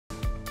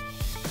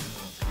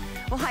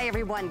Well, hi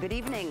everyone, good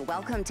evening.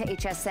 Welcome to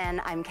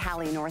HSN. I'm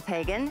Callie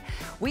Northagen.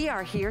 We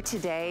are here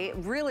today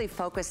really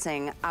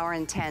focusing our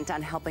intent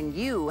on helping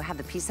you have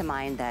the peace of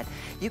mind that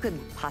you could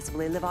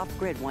possibly live off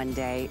grid one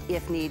day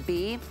if need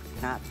be.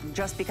 Not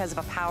just because of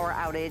a power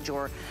outage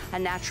or a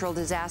natural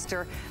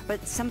disaster,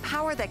 but some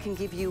power that can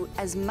give you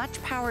as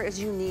much power as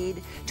you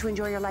need to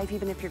enjoy your life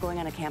even if you're going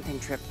on a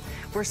camping trip.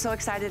 We're so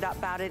excited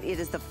about it. It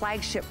is the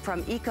flagship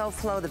from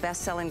EcoFlow, the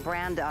best-selling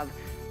brand of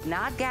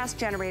not gas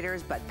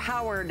generators, but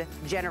powered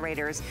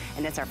generators,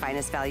 and it's our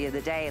finest value of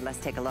the day. Let's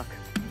take a look.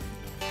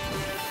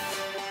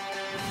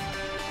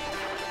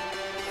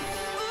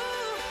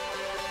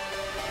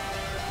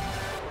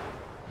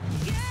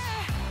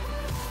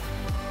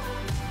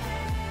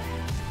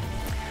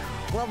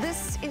 Well,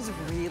 this is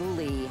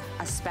really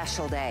a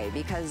special day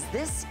because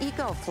this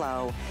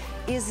EcoFlow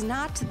is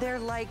not their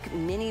like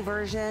mini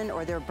version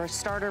or their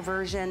starter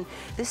version.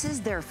 This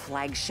is their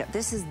flagship.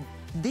 This is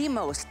the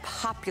most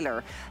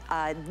popular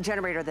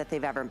generator that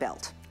they've ever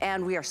built.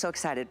 And we are so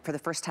excited for the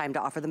first time to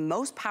offer the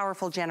most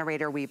powerful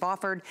generator we've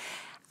offered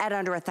at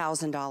under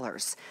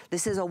 $1,000.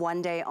 This is a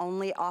one-day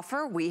only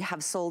offer. We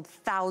have sold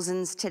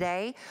thousands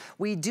today.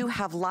 We do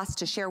have lots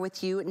to share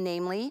with you,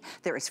 namely,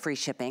 there is free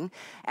shipping.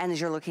 And as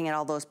you're looking at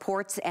all those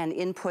ports and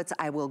inputs,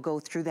 I will go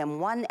through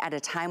them one at a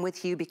time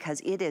with you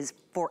because it is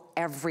for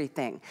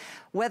everything.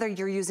 Whether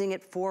you're using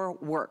it for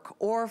work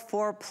or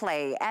for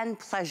play and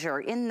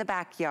pleasure in the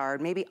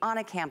backyard, maybe on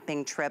a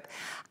camping trip,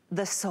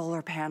 the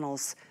solar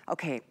panels.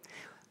 Okay,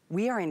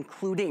 we are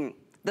including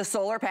the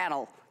solar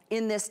panel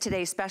in this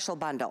today's special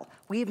bundle.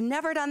 We've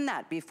never done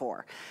that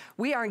before.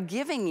 We are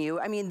giving you,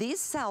 I mean,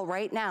 these sell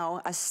right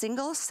now, a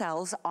single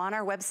sells on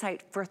our website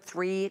for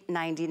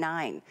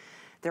 $3.99.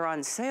 They're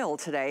on sale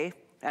today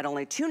at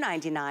only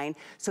 $2.99.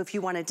 So if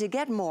you wanted to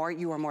get more,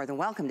 you are more than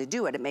welcome to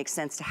do it. It makes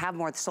sense to have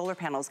more solar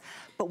panels,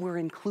 but we're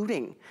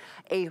including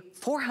a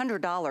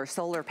 $400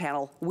 solar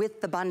panel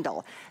with the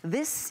bundle.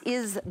 This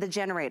is the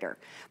generator.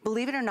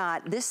 Believe it or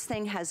not, this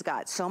thing has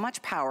got so much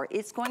power,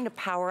 it's going to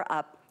power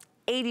up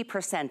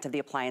 80% of the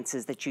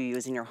appliances that you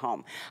use in your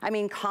home. I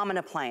mean, common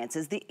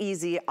appliances, the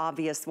easy,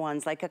 obvious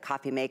ones like a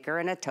coffee maker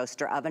and a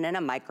toaster oven and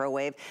a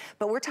microwave.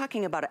 But we're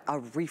talking about a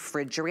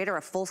refrigerator,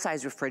 a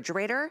full-size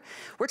refrigerator.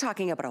 We're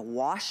talking about a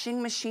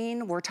washing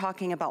machine. We're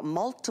talking about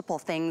multiple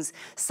things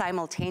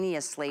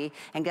simultaneously.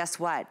 And guess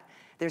what?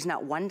 There's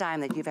not one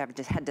dime that you've ever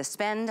had to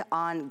spend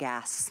on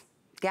gas.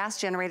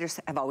 Gas generators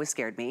have always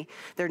scared me.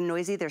 They're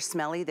noisy, they're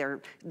smelly,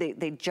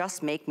 they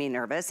just make me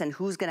nervous. And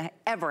who's gonna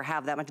ever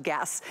have that much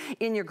gas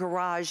in your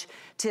garage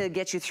to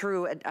get you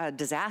through a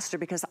disaster?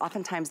 Because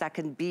oftentimes that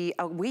can be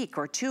a week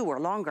or two or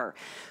longer.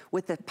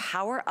 With the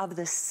power of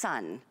the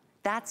sun,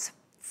 that's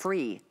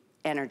free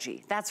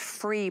energy. That's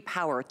free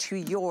power to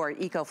your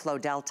EcoFlow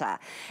Delta.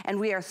 And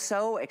we are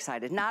so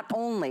excited. Not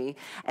only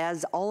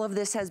as all of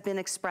this has been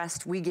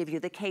expressed, we give you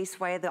the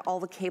caseway,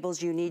 all the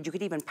cables you need. You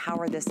could even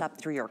power this up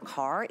through your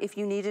car if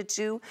you needed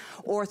to,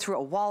 or through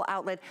a wall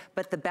outlet.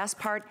 But the best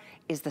part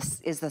is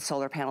the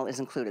solar panel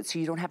is included. So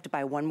you don't have to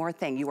buy one more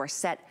thing. You are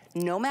set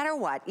no matter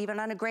what, even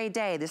on a gray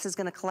day. This is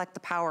gonna collect the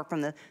power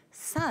from the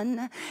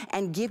sun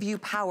and give you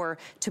power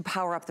to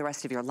power up the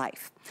rest of your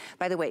life.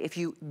 By the way, if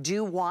you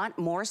do want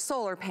more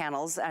solar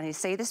panels, and I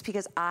say this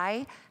because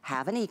I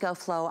have an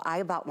EcoFlow.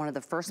 I bought one of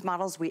the first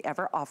models we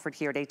ever offered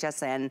here at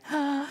HSN.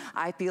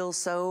 I feel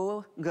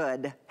so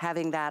good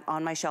having that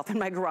on my shelf in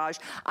my garage.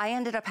 I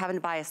ended up having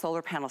to buy a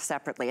solar panel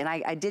separately, and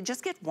I did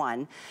just get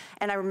one.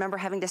 And I remember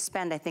having to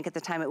spend, I think at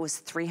the time it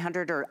was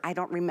 $300, or I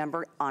don't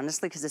remember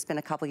honestly because it's been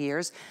a couple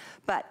years,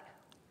 but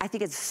I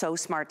think it's so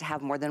smart to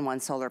have more than one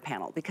solar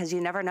panel because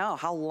you never know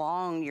how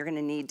long you're gonna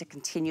need to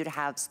continue to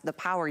have the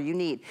power you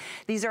need.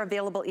 These are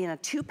available in a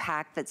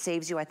 2-pack that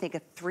saves you, I think,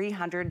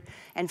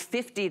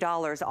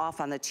 $350 off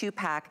on the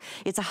 2-pack.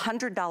 It's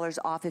 $100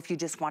 off if you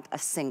just want a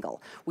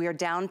single. We are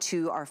down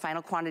to our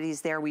final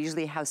quantities there. We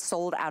usually have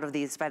sold out of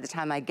these by the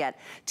time I get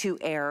to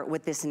air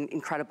with this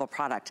incredible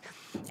product.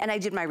 And I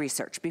did my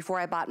research. Before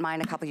I bought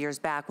mine a couple years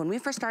back, when we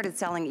first started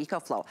selling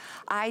EcoFlow,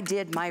 I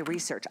did my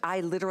research.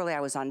 I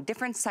was on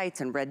different sites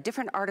and read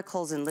different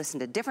articles and listened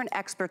to different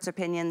experts'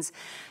 opinions.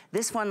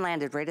 This one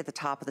landed right at the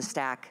top of the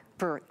stack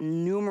for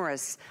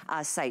numerous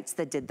sites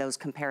that did those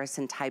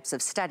comparison types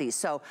of studies.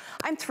 So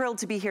I'm thrilled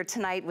to be here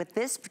tonight with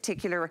this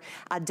particular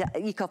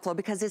EcoFlow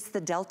because it's the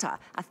Delta,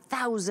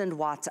 1,000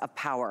 watts of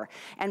power.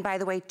 And by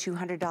the way,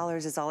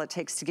 $200 is all it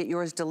takes to get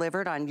yours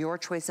delivered on your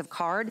choice of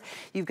card.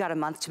 You've got a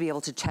month to be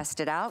able to test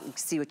it out and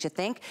see what you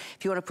think.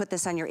 If you want to put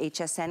this on your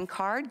HSN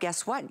card,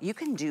 guess what? You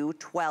can do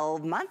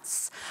 12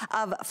 months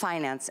of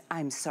finance.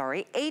 I'm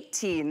sorry,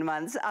 18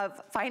 months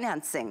of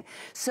financing.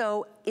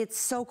 So it's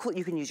so cool.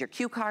 You can use your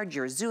Q card,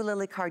 your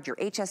Zulily card, your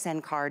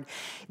HSN card.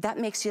 That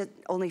makes you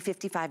only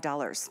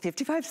 $55,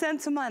 55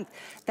 cents a month.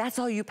 That's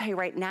all you pay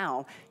right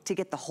now to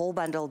get the whole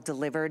bundle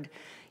delivered.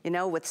 You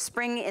know, with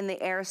spring in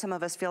the air, some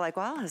of us feel like,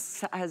 well,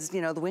 has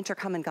you know, the winter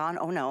come and gone?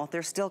 Oh no,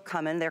 they're still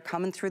coming. They're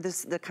coming through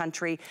the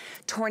country.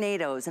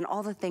 Tornadoes and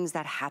all the things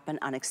that happen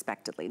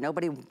unexpectedly.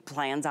 Nobody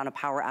plans on a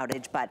power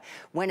outage, but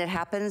when it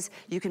happens,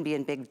 you can be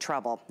in big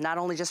trouble. Not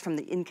only just from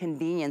the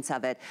inconvenience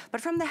of it,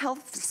 but from the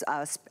health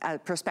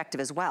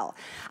perspective as well.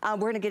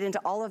 We're gonna get into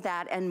all of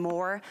that and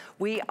more.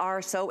 We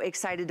are so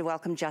excited to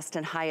welcome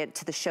Justin Hyatt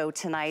to the show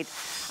tonight,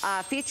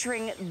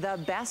 featuring the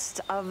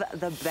best of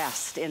the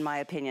best, in my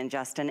opinion,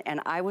 Justin. And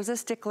I was a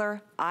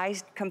stickler. I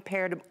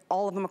compared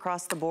all of them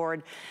across the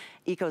board.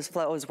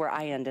 EcoFlow is where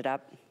I ended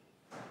up.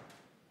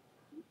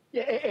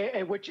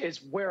 Yeah, which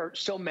is where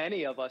so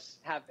many of us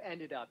have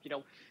ended up. You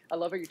know, I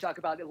love how you talk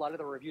about a lot of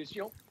the reviews.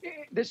 You know,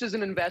 this is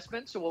an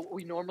investment, so what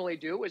we normally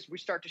do is we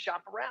start to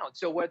shop around.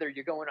 So whether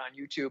you're going on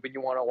YouTube and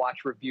you want to watch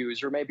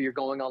reviews, or maybe you're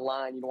going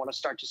online, you want to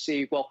start to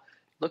see, well,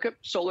 look at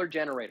solar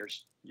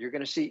generators. You're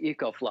going to see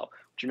EcoFlow. What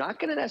you're not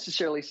going to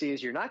necessarily see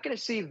is you're not going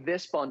to see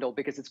this bundle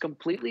because it's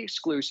completely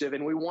exclusive,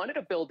 and we wanted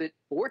to build it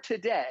for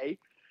today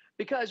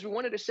because we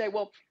wanted to say,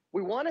 well,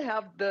 we want to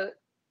have the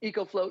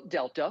EcoFlow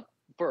Delta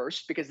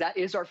first because that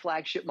is our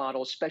flagship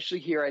model, especially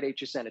here at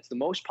HSN. It's the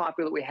most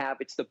popular we have.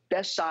 It's the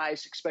best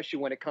size, especially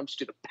when it comes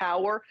to the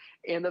power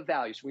and the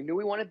value. So we knew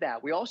we wanted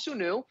that. We also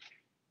knew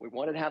we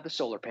wanted to have the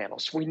solar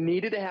panels. We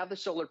needed to have the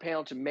solar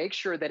panel to make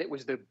sure that it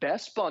was the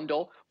best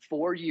bundle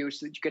for you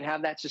so that you could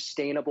have that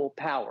sustainable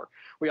power.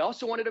 We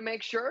also wanted to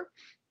make sure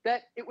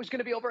that it was going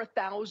to be over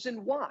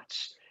 1,000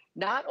 watts.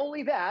 Not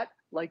only that,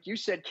 like you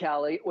said,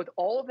 Callie, with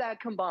all of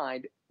that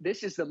combined,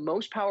 this is the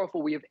most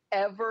powerful we have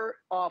ever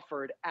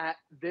offered at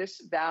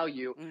this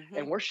value.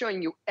 And we're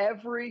showing you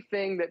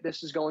everything that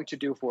this is going to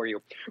do for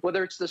you.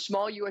 Whether it's the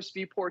small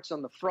USB ports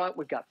on the front,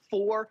 we've got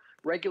 4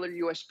 regular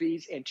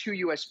USBs and 2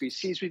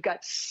 USB-Cs. We've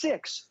got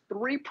 6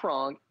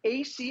 3-prong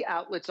AC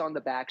outlets on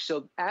the back.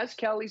 So as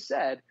Callie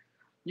said,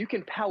 you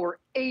can power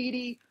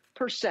 80%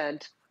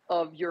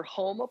 of your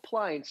home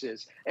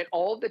appliances and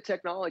all of the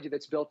technology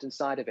that's built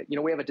inside of it. You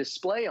know, we have a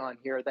display on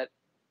here that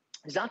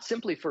is not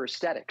simply for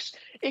aesthetics.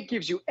 It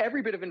gives you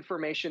every bit of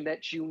information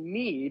that you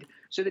need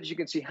so that you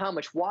can see how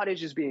much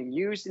wattage is being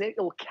used, and it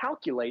will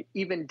calculate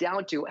even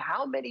down to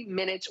how many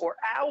minutes or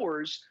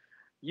hours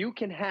you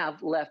can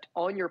have left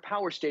on your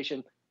power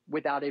station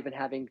without even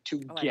having to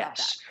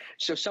guess.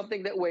 So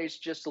something that weighs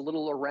just a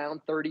little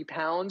around 30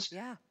 pounds,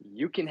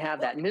 you can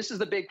have that. And this is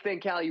the big thing,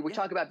 Callie. We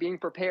talk about being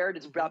prepared.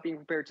 It's about being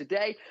prepared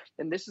today.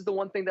 And this is the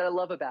one thing that I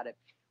love about it.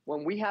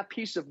 When we have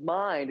peace of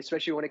mind,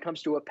 especially when it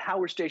comes to a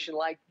power station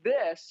like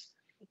this,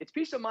 it's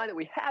peace of mind that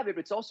we have it, but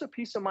it's also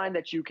peace of mind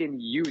that you can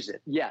use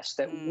it. Yes,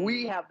 that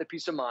we have the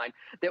peace of mind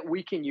that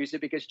we can use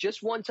it, because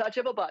just one touch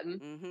of a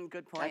button,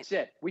 good point. That's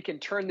it. We can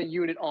turn the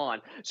unit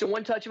on. So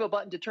one touch of a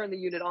button to turn the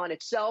unit on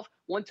itself,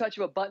 one touch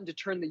of a button to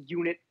turn the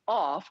unit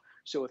off.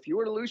 So if you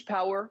were to lose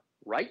power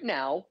right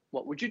now,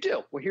 what would you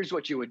do? Well, here's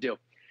what you would do.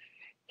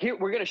 Here,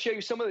 we're going to show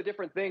you some of the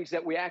different things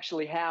that we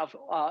actually have.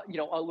 You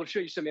know, I'll show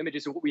you some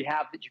images of what we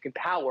have that you can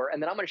power, and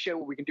then I'm going to show you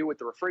what we can do with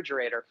the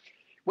refrigerator.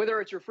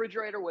 Whether it's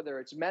refrigerator, whether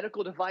it's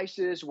medical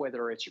devices,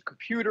 whether it's your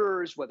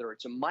computers, whether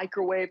it's a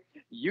microwave,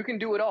 you can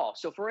do it all.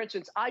 So for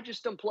instance, I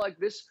just unplugged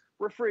this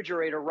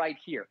refrigerator right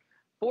here.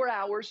 4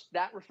 hours,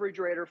 that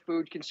refrigerator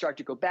food can start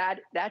to go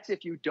bad. That's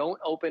if you don't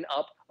open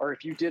up, or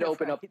if you did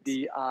open up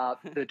the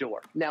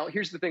door. Now,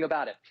 here's the thing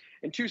about it.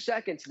 In 2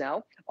 seconds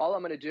now, all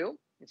I'm going to do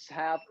is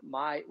have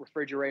my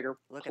refrigerator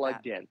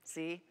plugged in.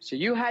 See? So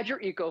you had your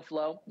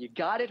EcoFlow, you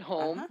got it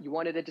home, you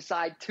wanted to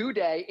decide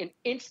today, and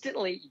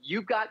instantly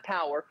you've got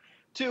power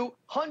to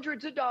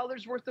hundreds of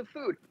dollars worth of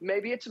food.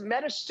 Maybe it's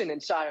medicine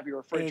inside of your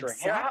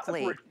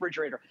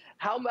refrigerator.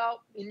 How about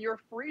in your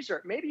freezer?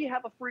 Maybe you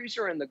have a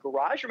freezer in the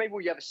garage, or maybe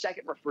you have a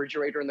second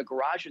refrigerator in the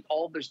garage with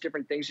all of those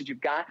different things that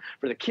you've got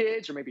for the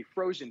kids, or maybe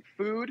frozen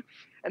food.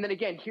 And then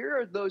again, here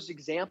are those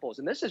examples.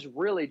 And this is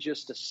really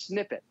just a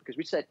snippet because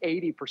we said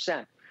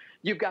 80%.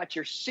 You've got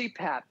your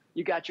CPAP,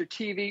 you got your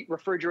TV,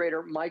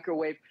 refrigerator,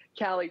 microwave.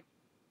 Callie,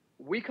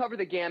 we cover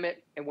the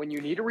gamut, and when you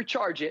need to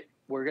recharge it,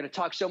 we're going to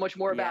talk so much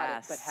more about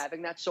it, but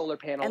having that solar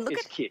panel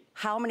is key.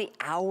 How many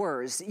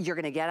hours you're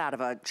going to get out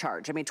of a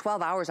charge. I mean,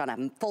 12 hours on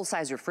a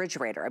full-size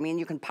refrigerator. I mean,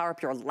 you can power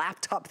up your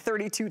laptop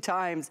 32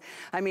 times.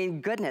 I mean,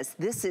 goodness,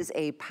 this is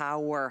a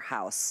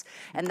powerhouse.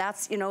 And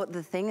that's, you know,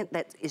 the thing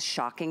that is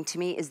shocking to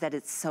me is that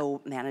it's so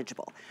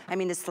manageable. I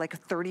mean, it's like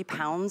 30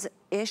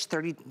 pounds-ish,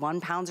 31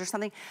 pounds or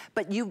something,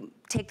 but you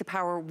take the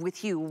power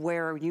with you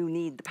where you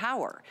need the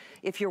power.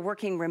 If you're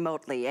working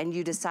remotely and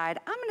you decide,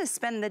 I'm going to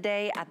spend the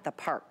day at the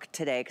park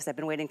today because I've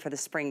been waiting for the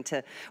spring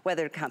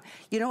weather to come.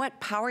 You know what?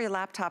 Power your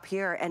laptop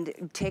here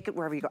and take it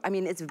wherever you go. I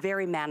mean, it's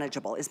very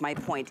manageable is my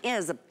point,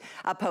 as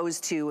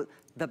opposed to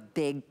the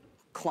big,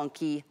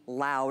 clunky,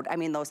 loud. I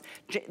mean,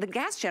 the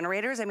gas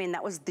generators, I mean,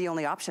 that was the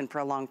only option for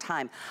a long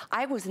time.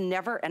 I was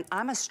never, and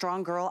I'm a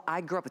strong girl.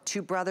 I grew up with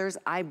 2 brothers.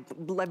 I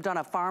lived on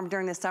a farm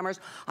during the summers.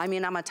 I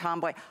mean, I'm a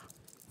tomboy.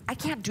 I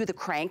can't do the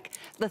crank,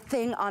 the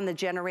thing on the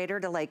generator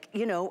to, like,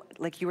 you know,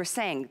 like you were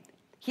saying,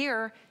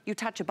 Here, you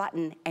touch a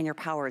button and your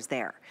power is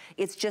there.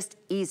 It's just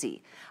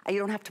easy. You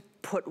don't have to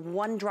put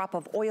one drop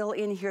of oil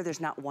in here.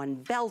 There's not one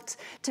belt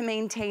to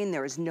maintain.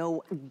 There is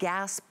no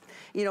gas,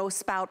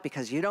 spout,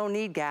 because you don't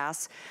need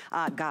gas.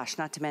 Gosh,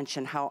 not to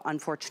mention how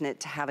unfortunate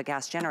to have a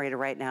gas generator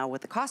right now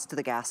with the cost of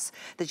the gas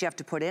that you have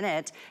to put in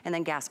it, and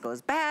then gas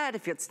goes bad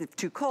if it's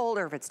too cold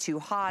or if it's too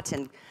hot,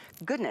 and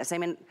goodness, I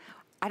mean,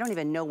 I don't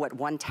even know what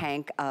one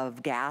tank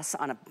of gas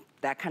on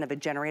that kind of a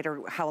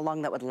generator, how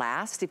long that would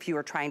last if you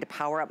were trying to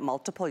power up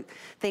multiple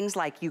things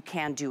like you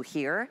can do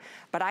here.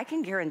 But I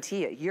can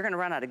guarantee you, you're gonna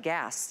run out of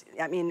gas.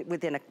 I mean,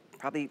 within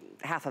probably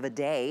half of a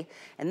day.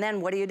 And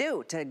then what do you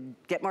do to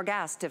get more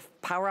gas to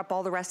power up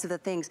all the rest of the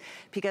things?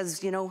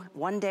 Because,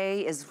 one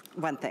day is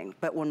one thing,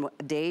 but when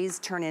days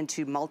turn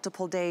into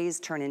multiple days,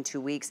 turn into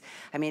weeks,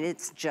 I mean,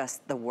 it's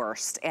just the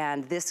worst.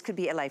 And this could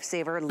be a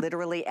lifesaver,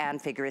 literally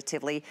and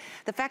figuratively.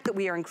 The fact that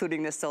we are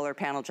including this solar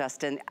panel,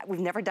 Justin, we've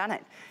never done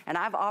it. And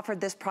I've offered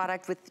this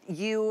product with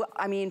you,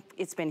 I mean,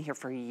 it's been here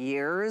for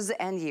years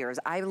and years.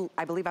 I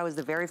believe I was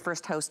the very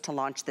first host to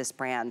launch this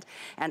brand.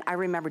 And I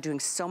remember doing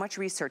so much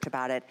research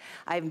about it.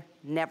 I've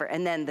never,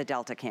 and then the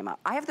Delta came out.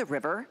 I have the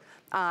River,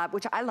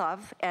 which I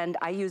love, and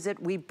I use it.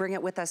 We bring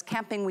it with us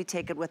camping. We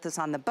take it with us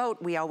on the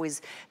boat. We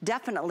always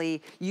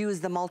definitely use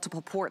the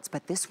multiple ports,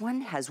 but this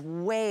one has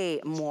way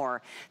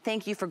more.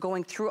 Thank you for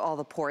going through all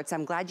the ports.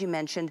 I'm glad you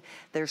mentioned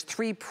there's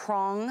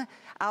 3-prong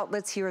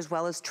outlets here as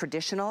well as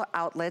traditional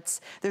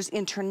outlets. There's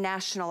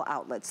international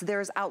outlets.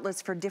 There's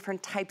outlets for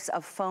different types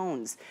of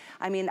phones.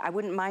 I mean, I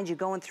wouldn't mind you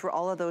going through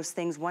all of those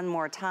things one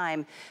more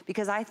time,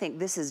 because I think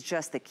this is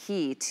just the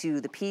key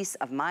to the peace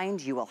of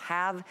mind you will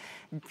have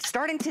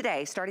starting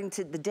today,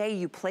 the day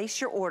you place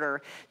your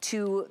order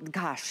to,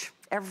 gosh,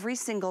 every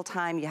single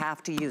time you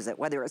have to use it,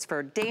 whether it's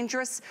for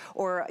dangerous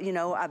or,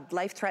 a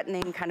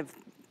life-threatening kind of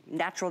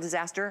natural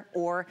disaster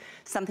or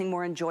something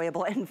more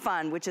enjoyable and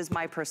fun, which is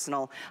my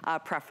personal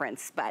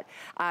preference. But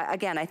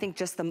again, I think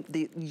just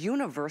the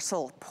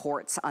universal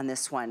ports on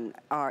this one,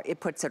 it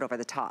puts it over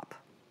the top.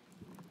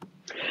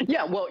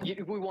 Yeah, well,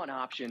 we want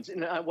options.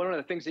 And one of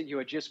the things that you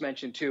had just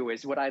mentioned, too,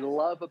 is what I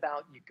love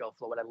about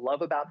EcoFlow, what I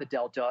love about the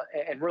Delta,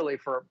 and really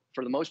for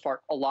the most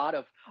part, a lot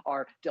of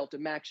our Delta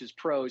Maxes,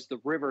 Pros, the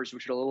Rivers,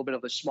 which are a little bit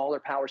of the smaller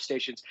power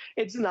stations,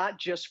 it's not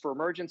just for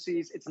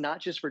emergencies. It's not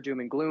just for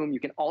doom and gloom. You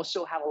can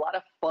also have a lot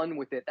of fun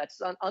with it.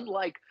 That's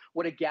unlike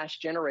what a gas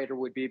generator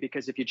would be,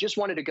 because if you just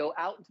wanted to go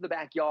out into the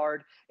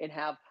backyard and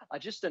have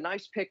just a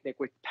nice picnic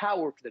with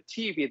power for the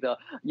TV,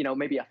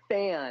 maybe a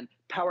fan,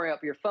 powering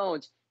up your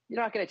phones,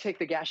 you're not going to take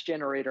the gas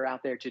generator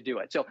out there to do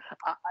it. So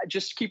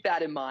just keep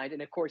that in mind.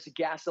 And of course,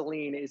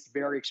 gasoline is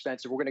very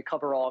expensive. We're going to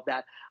cover all of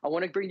that. I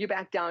want to bring you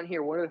back down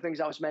here. One of the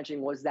things I was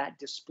mentioning was that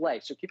display.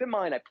 So keep in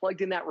mind, I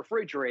plugged in that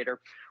refrigerator.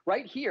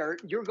 Right here,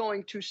 you're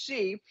going to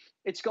see,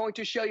 it's going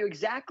to show you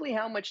exactly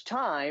how much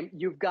time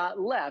you've got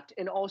left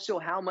and also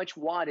how much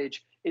wattage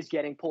is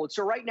getting pulled.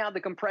 So right now,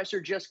 the compressor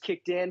just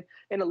kicked in.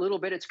 In a little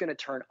bit, it's going to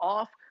turn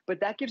off. But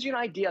that gives you an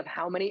idea of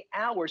how many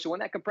hours. So when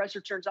that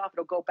compressor turns off,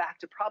 it'll go back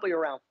to probably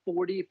around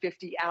 40,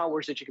 50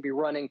 hours that you could be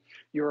running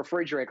your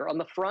refrigerator. On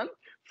the front,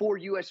 4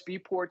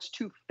 USB ports,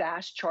 2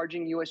 fast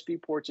charging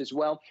USB ports as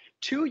well,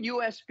 2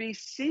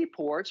 USB-C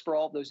ports for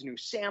all those new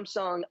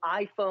Samsung,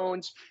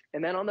 iPhones.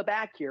 And then on the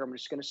back here, I'm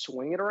just going to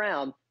swing it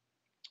around.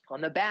 On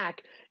the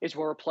back is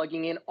where we're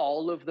plugging in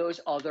all of those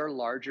other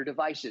larger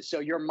devices. So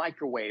your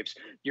microwaves,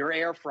 your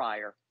air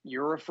fryer,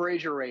 your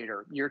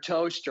refrigerator, your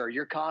toaster,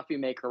 your coffee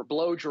maker,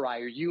 blow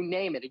dryer, you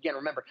name it. Again,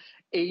 remember,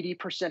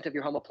 80% of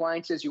your home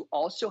appliances. You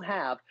also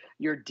have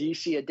your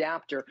DC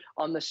adapter.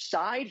 On the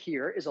side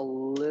here is a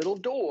little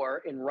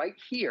door, and right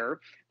here,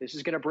 this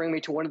is going to bring me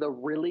to one of the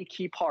really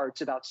key parts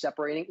about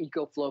separating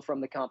EcoFlow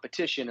from the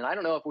competition. And I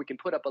don't know if we can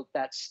put up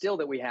that still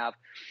that we have.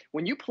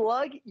 When you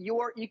plug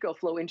your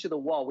EcoFlow into the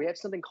wall, we have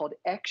something called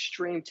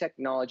Extreme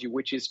technology,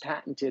 which is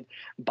patented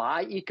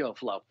by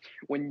EcoFlow.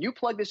 When you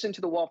plug this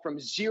into the wall from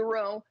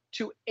 0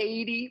 to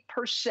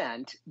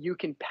 80%, you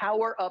can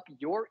power up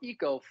your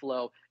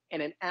EcoFlow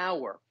in an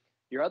hour.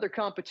 Your other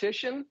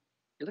competition,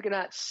 you're looking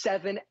at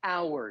 7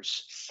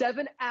 hours.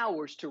 7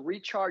 hours to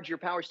recharge your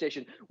power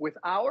station. With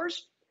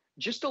ours,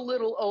 just a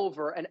little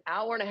over an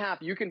hour and a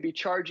half, you can be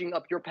charging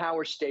up your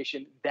power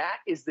station. That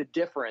is the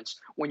difference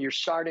when you're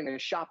starting to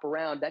shop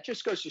around. That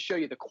just goes to show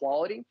you the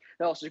quality.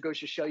 That also goes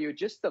to show you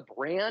just the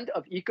brand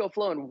of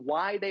EcoFlow and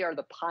why they are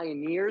the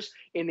pioneers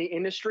in the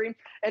industry.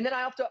 And then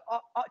I have to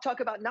talk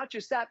about not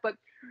just that, but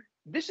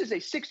this is a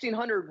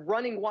 1600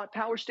 running watt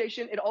power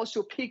station. It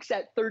also peaks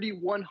at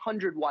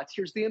 3100 watts.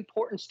 Here's the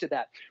importance to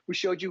that. We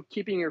showed you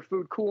keeping your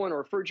food cool in a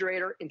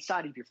refrigerator,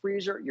 inside of your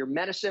freezer, your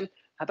medicine.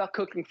 How about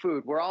cooking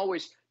food? We're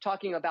always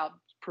talking about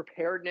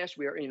preparedness.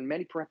 We are in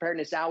many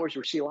preparedness hours.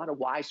 We see a lot of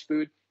wise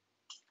food.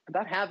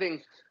 About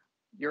having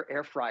your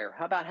air fryer.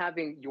 How about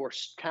having your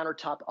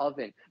countertop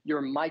oven,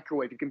 your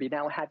microwave? You can be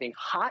now having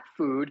hot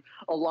food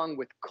along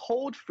with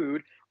cold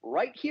food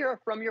right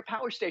here from your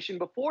power station.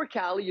 Before,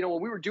 Callie,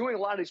 when we were doing a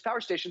lot of these power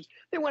stations,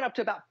 they went up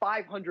to about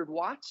 500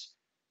 watts.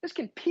 This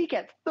can peak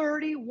at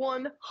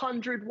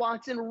 3,100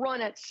 watts and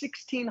run at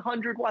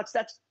 1,600 watts.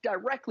 That's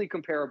directly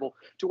comparable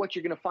to what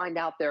you're going to find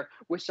out there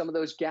with some of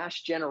those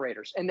gas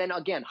generators. And then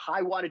again,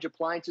 high wattage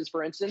appliances,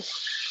 for instance,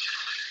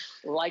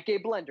 like a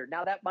blender.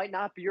 Now, that might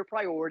not be your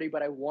priority,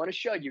 but I want to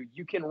show you,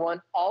 you can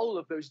run all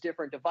of those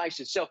different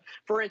devices. So,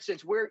 for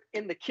instance, we're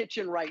in the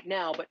kitchen right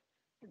now, but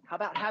how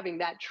about having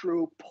that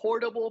true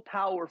portable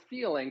power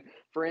feeling,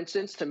 for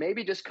instance, to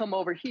maybe just come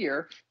over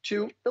here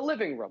to the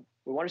living room.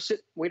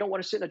 We don't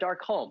want to sit in a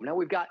dark home. Now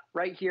we've got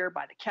right here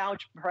by the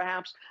couch,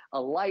 perhaps a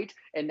light,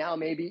 and now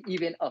maybe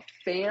even a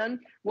fan.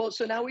 Well,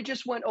 so now we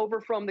just went over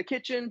from the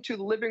kitchen to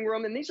the living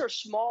room, and these are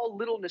small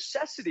little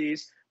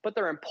necessities, but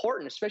they're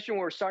important, especially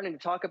when we're starting to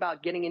talk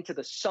about getting into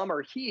the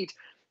summer heat.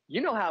 You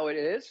know how it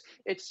is.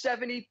 It's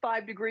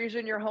 75 degrees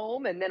in your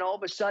home, and then all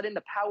of a sudden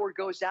the power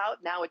goes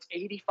out. Now it's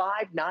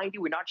 85, 90.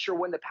 We're not sure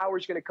when the power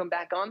is going to come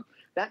back on.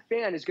 That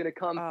fan is going to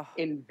come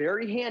in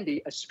very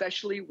handy,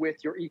 especially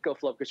with your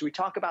EcoFlow, because we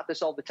talk about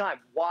this all the time.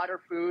 Water,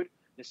 food,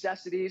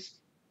 necessities,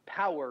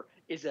 power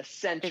is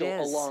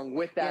essential along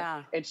with that.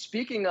 Yeah. And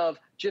speaking of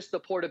just the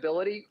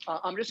portability,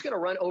 I'm just going to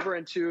run over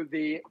into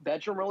the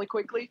bedroom really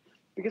quickly,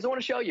 because I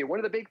want to show you one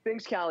of the big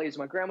things, Callie, is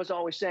my grandma's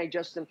always saying,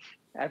 Justin,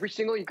 every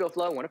single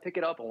EcoFlow, I want to pick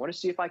it up. I want to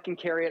see if I can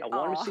carry it. I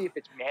want to see if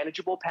it's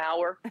manageable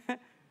power.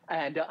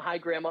 And hi,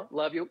 Grandma,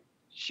 love you.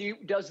 She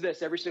does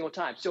this every single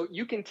time. So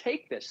you can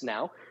take this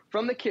now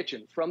from the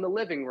kitchen, from the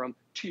living room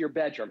to your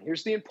bedroom.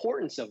 Here's the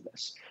importance of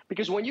this,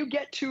 because when you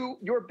get to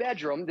your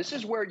bedroom, this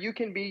is where you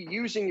can be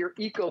using your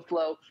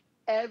EcoFlow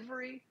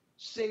every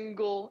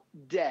single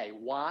day.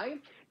 Why?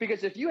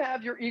 Because if you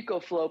have your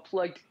EcoFlow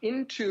plugged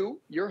into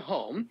your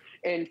home,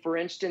 and for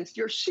instance,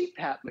 your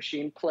CPAP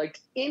machine plugged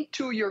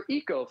into your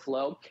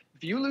EcoFlow,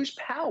 if you lose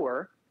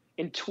power,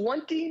 in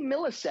 20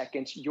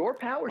 milliseconds, your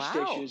power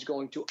station is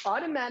going to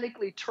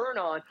automatically turn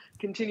on,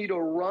 continue to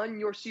run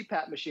your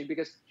CPAP machine.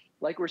 Because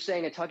like we're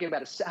saying and talking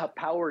about how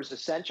power is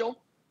essential,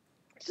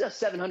 it's a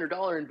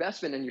 $700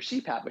 investment in your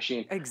CPAP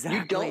machine. Exactly.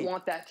 You don't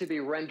want that to be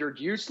rendered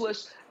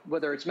useless,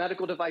 whether it's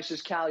medical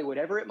devices, Callie,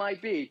 whatever it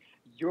might be.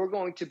 You're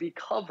going to be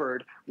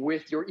covered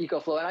with your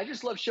EcoFlow. And I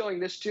just love showing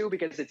this too,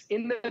 because it's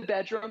in the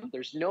bedroom.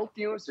 There's no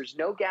fumes, there's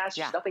no gas,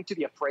 there's nothing to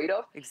be afraid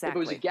of. Exactly. If it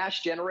was a gas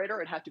generator,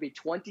 it'd have to be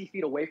 20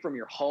 feet away from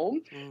your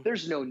home.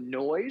 There's no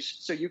noise,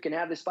 so you can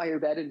have this by your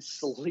bed and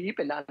sleep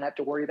and not have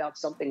to worry about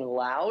something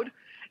loud.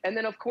 And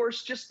then, of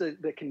course, just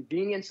the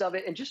convenience of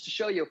it. And just to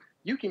show you,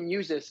 you can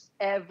use this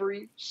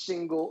every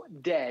single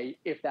day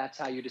if that's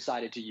how you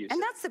decided to use it.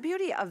 And that's the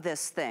beauty of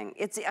this thing.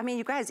 I mean,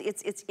 you guys,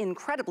 it's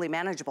incredibly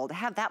manageable to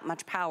have that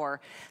much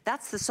power.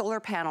 That's the solar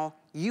panel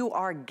you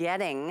are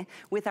getting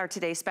with our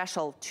Today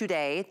Special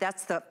today.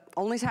 That's the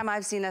only time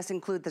I've seen us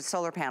include the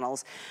solar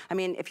panels. I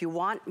mean, if you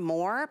want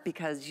more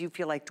because you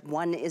feel like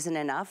one isn't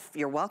enough,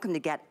 you're welcome to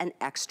get an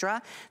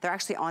extra. They're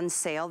actually on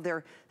sale.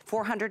 They're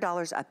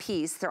 $400 a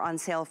piece. They're on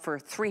sale for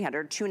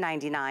 $300,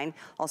 $299,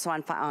 also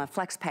on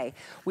FlexPay.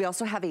 We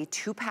also have a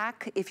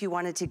 2-pack if you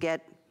wanted to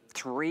get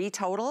 3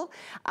 total,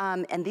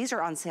 and these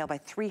are on sale by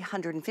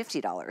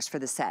 $350 for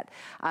the set.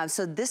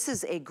 So this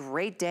is a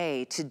great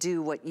day to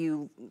do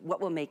what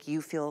will make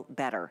you feel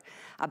better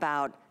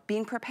about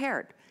being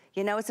prepared.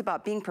 You know, it's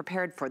about being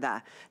prepared for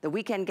the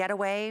weekend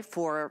getaway.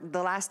 For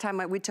the last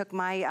time we took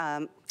my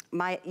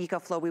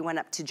EcoFlow, we went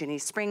up to Ginny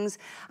Springs,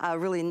 a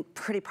really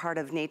pretty part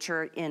of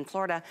nature in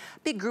Florida.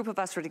 Big group of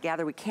us were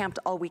together. We camped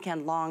all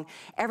weekend long.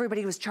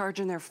 Everybody was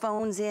charging their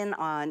phones in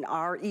on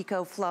our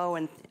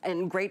EcoFlow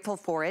and grateful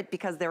for it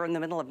because they're in the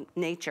middle of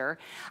nature.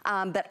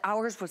 But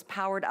ours was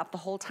powered up the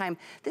whole time.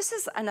 This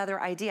is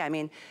another idea. I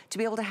mean, to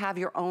be able to have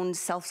your own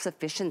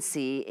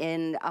self-sufficiency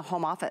in a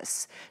home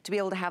office, to be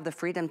able to have the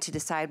freedom to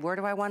decide, where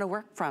do I want to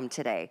work from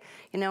today?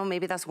 You know,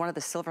 maybe that's one of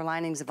the silver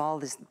linings of all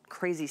this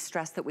crazy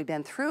stress that we've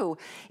been through,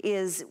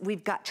 is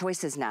we've got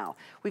choices now.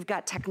 We've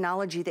got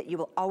technology that you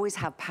will always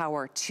have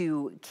power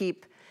to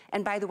keep.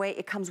 And by the way,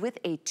 it comes with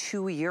a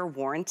 2-year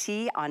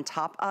warranty on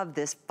top of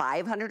this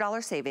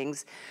 $500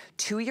 savings.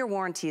 2-year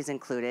warranty is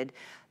included.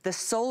 The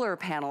solar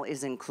panel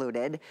is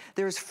included.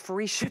 There's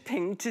free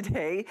shipping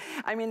today.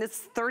 I mean, it's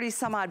 30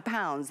 some odd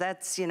pounds.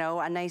 That's, you know,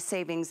 a nice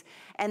savings.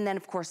 And then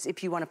of course,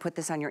 if you want to put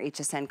this on your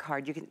HSN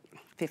card, you can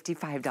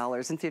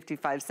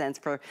 $55.55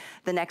 for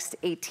the next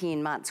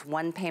 18 months,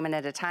 one payment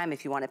at a time.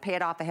 If you want to pay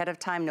it off ahead of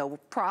time, no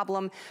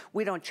problem.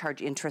 We don't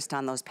charge interest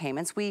on those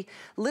payments. We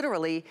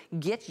literally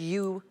get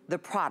you the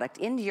product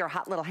into your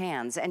hot little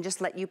hands and just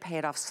let you pay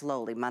it off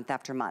slowly, month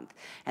after month.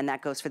 And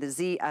that goes for the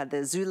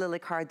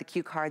Zulily card, the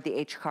Q card, the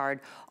H card.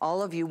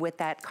 All of you with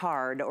that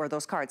card or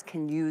those cards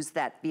can use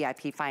that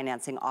VIP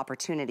financing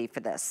opportunity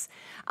for this.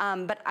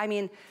 But I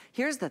mean,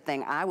 here's the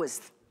thing.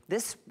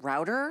 This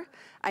router,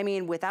 I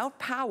mean, without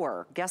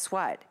power, guess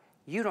what?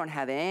 You don't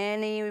have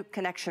any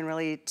connection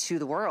really to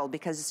the world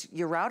because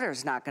your router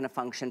is not going to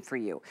function for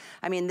you.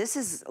 I mean, this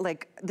is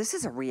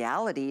a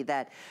reality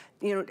that,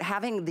 you know,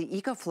 having the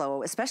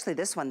EcoFlow, especially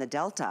this one, the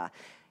Delta,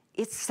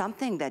 it's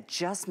something that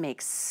just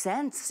makes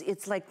sense.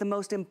 It's like the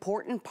most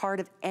important part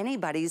of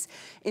anybody's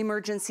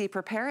emergency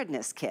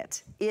preparedness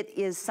kit. It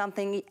is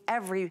something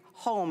every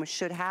home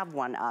should have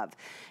one of.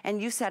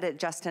 And you said it,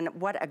 Justin,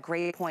 what a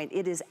great point.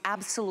 It is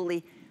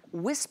absolutely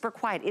whisper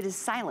quiet. It is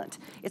silent.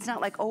 It's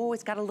not like, oh,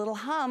 it's got a little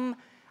hum.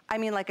 I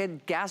mean, like a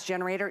gas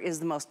generator is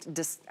the most,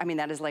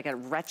 that is like a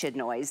wretched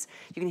noise.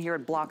 You can hear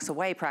it blocks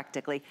away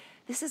practically.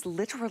 This is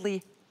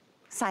literally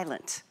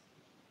silent.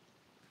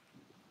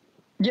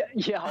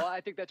 Yeah, well,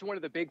 I think that's one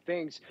of the big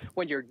things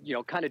when you're,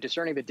 kind of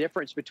discerning the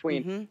difference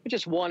between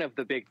just one of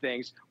the big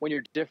things when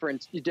you're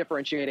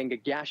differentiating a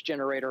gas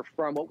generator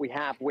from what we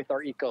have with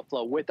our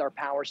EcoFlow, with our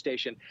power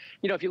station.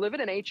 If you live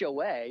in an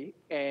HOA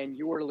and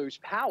you were to lose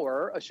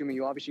power, assuming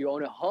you obviously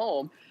own a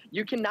home,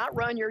 you cannot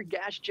run your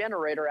gas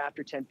generator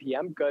after 10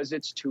 p.m. because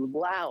it's too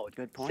loud.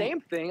 Good point. Same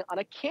thing on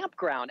a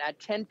campground. At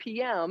 10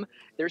 p.m.,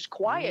 there's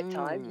quiet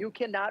time. You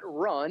cannot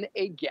run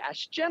a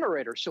gas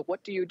generator. So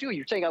what do?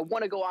 You're saying, I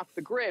want to go off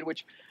the grid,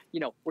 which,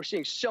 we're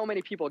seeing so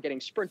many people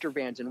getting Sprinter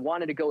vans and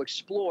wanting to go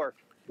explore,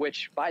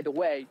 which, by the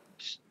way,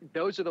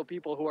 those are the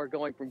people who are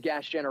going from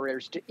gas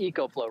generators to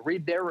EcoFlow.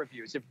 Read their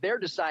reviews. If they're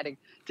deciding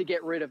to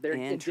get rid of their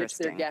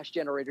gas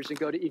generators and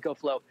go to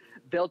EcoFlow,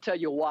 they'll tell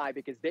you why,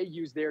 because they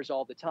use theirs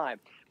all the time.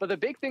 But the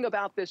big thing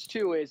about this,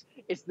 too, is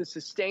the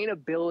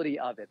sustainability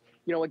of it.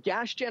 A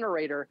gas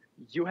generator,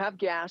 you have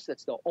gas.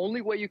 That's the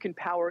only way you can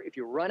power. If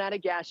you run out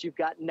of gas, you've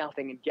got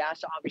nothing. And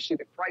gas, obviously,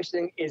 the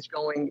pricing is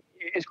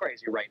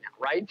crazy right now,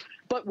 right?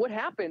 But what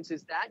happens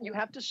is that you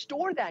have to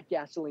store that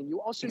gasoline.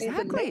 You also need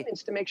the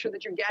maintenance to make sure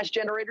that your gas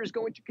generator is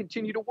going to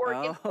continue to work.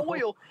 And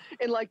oil,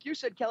 and like you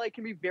said, Kelly, it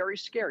can be very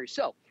scary.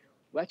 So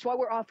that's why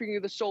we're offering you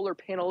the solar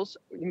panels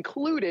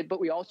included, but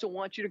we also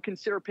want you to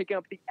consider picking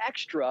up the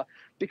extra,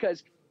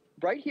 because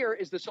right here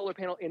is the solar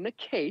panel in the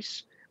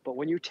case. But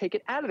when you take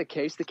it out of the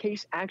case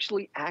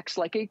actually acts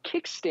like a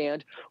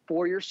kickstand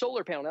for your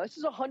solar panel. Now, this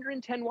is a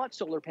 110-watt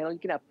solar panel. You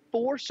can have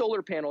 4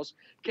 solar panels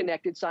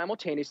connected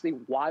simultaneously.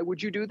 Why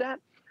would you do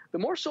that? The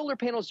more solar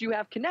panels you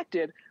have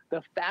connected,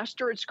 the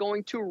faster it's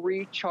going to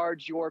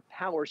recharge your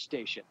power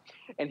station.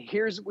 And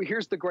here's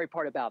the great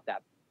part about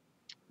that.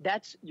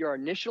 That's your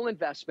initial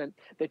investment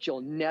that you'll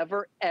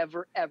never,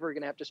 ever, ever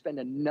going to have to spend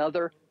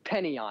another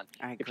penny on.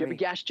 If you have a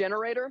gas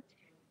generator,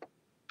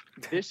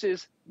 this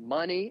is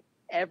money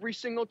every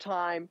single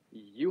time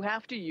you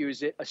have to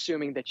use it,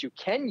 assuming that you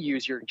can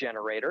use your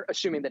generator,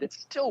 assuming that it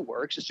still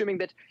works, assuming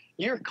that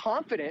you're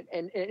confident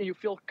and you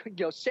feel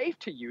safe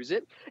to use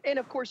it. And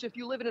of course, if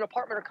you live in an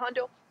apartment or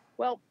condo,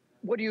 well,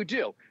 what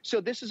do? So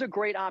this is a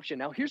great option.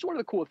 Now, here's one of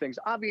the cool things.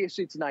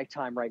 Obviously, it's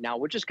nighttime right now.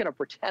 We're just going to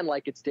pretend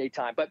like it's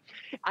daytime. But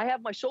I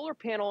have my solar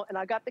panel, and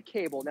I got the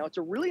cable. Now, it's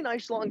a really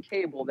nice long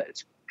cable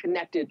that's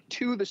connected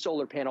to the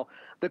solar panel.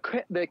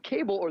 The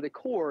cable or the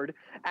cord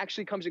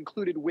actually comes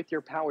included with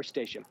your power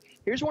station.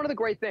 Here's one of the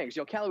great things.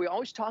 Kelly, we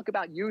always talk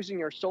about using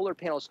your solar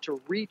panels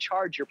to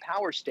recharge your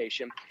power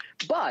station.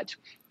 But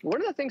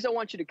one of the things I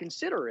want you to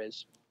consider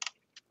is,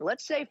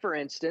 let's say, for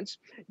instance,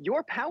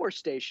 your power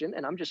station,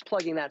 and I'm just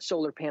plugging that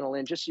solar panel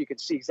in just so you can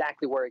see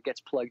exactly where it gets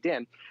plugged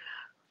in.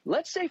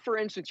 Let's say, for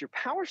instance, your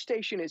power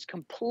station is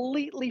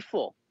completely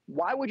full.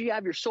 Why would you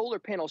have your solar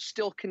panels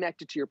still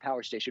connected to your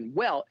power station?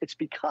 Well, it's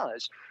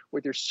because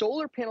with your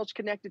solar panels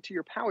connected to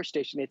your power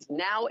station, it's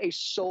now a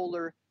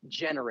solar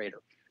generator.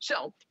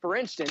 So, for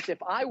instance, if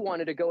I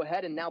wanted to go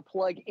ahead and now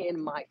plug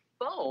in my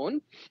phone,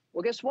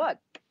 well, guess what?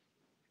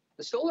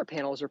 The solar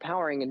panels are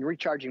powering and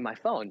recharging my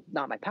phone,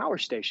 not my power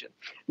station.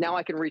 Now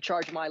I can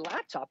recharge my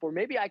laptop, or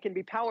maybe I can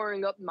be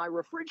powering up my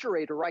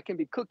refrigerator, or I can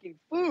be cooking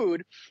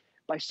food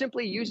by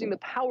simply using the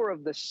power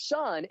of the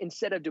sun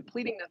instead of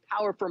depleting the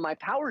power from my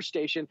power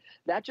station.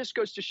 That just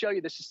goes to show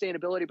you the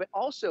sustainability, but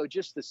also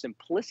just the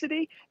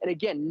simplicity. And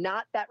again,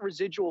 not that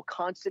residual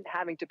constant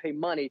having to pay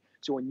money.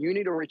 So when you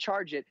need to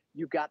recharge it,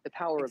 you've got the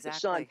power of the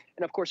sun.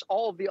 And of course,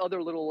 all of the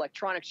other little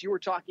electronics you were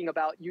talking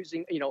about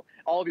using,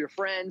 all of your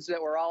friends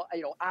that were all,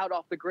 out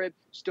off the grid,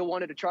 still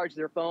wanted to charge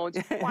their phones.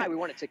 Why? We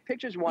want to take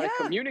pictures. We want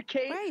to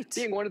communicate,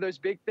 being one of those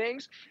big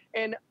things.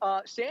 And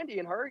Sandy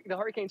and the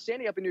Hurricane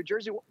Sandy up in New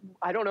Jersey,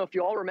 I don't know if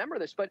you all remember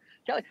this, but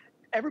Kelly,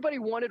 everybody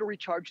wanted to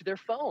recharge their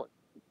phone.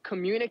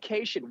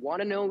 Communication,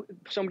 want to know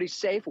somebody's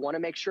safe, want to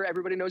make sure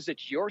everybody knows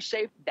that you're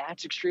safe.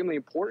 That's extremely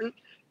important.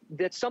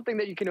 That's something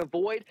that you can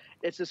avoid.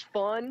 It's just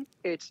fun.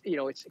 It's,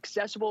 it's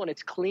accessible, and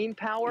it's clean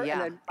power.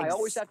 Yeah, and I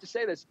always have to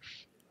say this,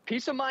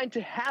 peace of mind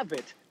to have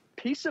it.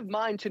 Peace of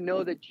mind to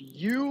know that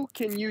you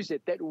can use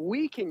it, that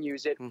we can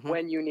use it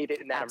when you need it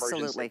in that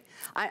emergency. Absolutely.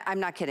 I'm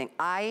not kidding.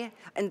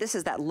 And this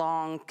is that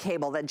long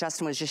cable that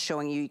Justin was just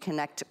showing you. You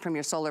connect from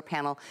your solar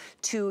panel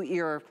to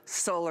your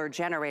solar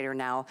generator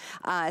now.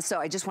 So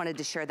I just wanted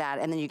to share that.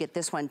 And then you get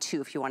this one too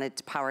if you wanted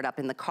to power it up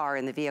in the car,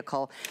 in the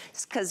vehicle.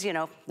 Because,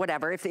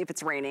 whatever, if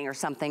it's raining or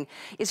something,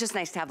 it's just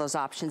nice to have those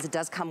options. It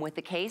does come with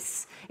the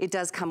case. It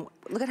does come,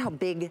 look at how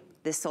big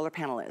this solar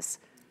panel is.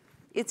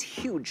 It's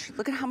huge.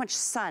 Look at how much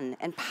sun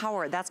and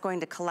power that's going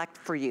to collect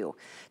for you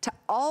to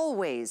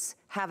always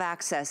have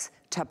access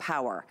to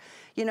power.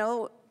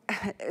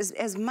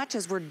 as much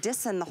as we're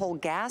dissing the whole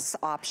gas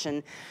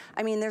option,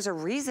 I mean, there's a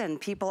reason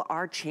people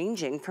are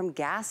changing from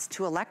gas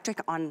to electric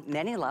on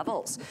many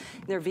levels.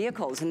 Their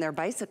vehicles and their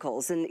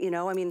bicycles, and you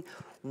know, I mean,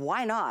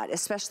 why not?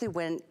 Especially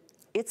when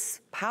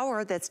it's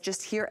power that's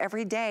just here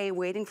every day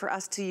waiting for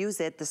us to use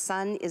it. The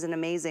sun is an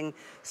amazing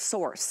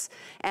source.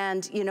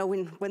 And you know,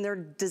 when there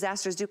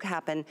disasters do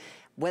happen,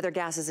 whether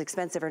gas is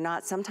expensive or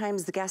not,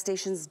 sometimes the gas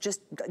stations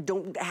just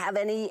don't have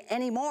any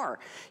anymore.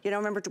 You know,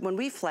 remember when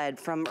we fled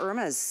from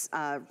Irma's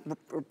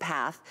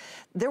path,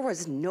 there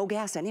was no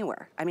gas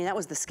anywhere. I mean, that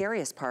was the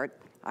scariest part.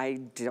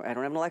 I don't have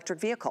an electric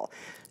vehicle.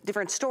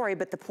 Different story,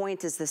 but the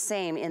point is the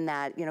same in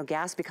that, you know,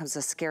 gas becomes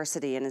a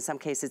scarcity, and in some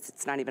cases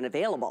it's not even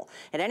available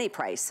at any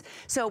price.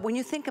 So when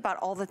you think about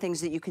all the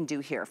things that you can do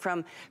here,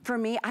 for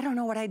me, I don't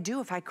know what I'd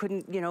do if I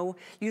couldn't, you know,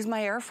 use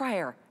my air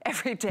fryer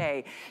every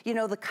day. You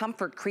know, the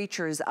comfort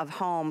creatures of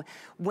home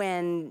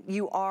when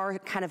you are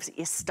kind of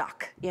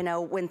stuck, you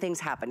know, when things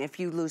happen, if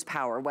you lose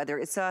power, whether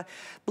it's a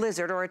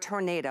blizzard or a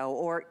tornado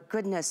or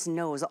goodness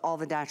knows all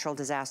the natural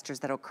disasters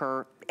that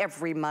occur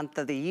every month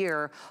of the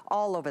year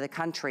all over the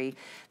country.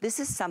 This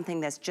is something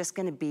that's just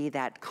gonna be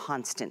that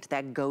constant,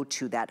 that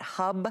go-to, that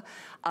hub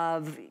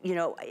of, you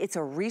know, it's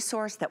a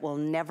resource that will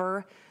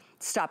never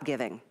stop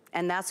giving.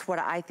 And that's what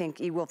I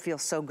think you will feel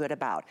so good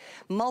about.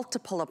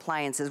 Multiple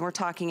appliances. We're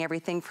talking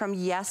everything from,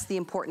 yes, the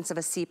importance of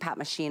a CPAP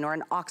machine or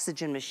an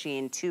oxygen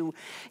machine to,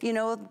 you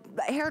know,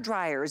 hair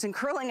dryers and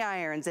curling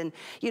irons and,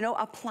 you know,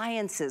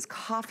 appliances,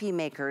 coffee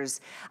makers,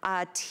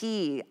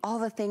 tea, all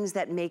the things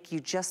that make you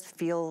just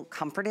feel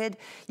comforted.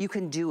 You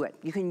can do it.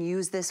 You can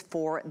use this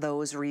for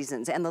those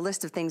reasons. And the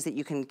list of things that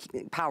you can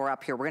power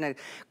up here, we're gonna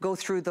go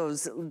through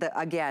those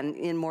again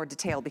in more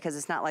detail, because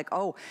it's not like,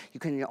 oh, you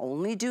can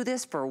only do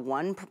this for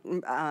one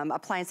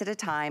appliance at a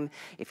time.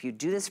 If you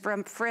do this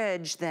from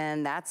fridge,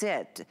 then that's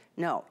it.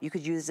 No, you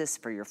could use this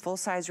for your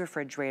full-size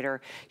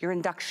refrigerator, your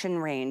induction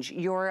range,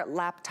 your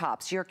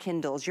laptops, your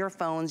Kindles, your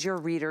phones, your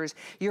readers,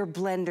 your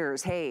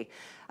blenders. Hey,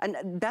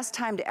 and best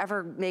time to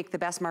ever make the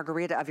best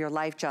margarita of your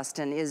life,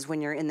 Justin, is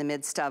when you're in the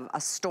midst of a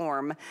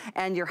storm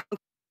and you're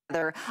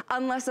together,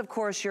 unless of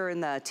course you're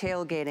in the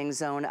tailgating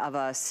zone of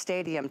a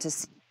stadium to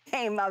see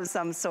game of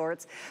some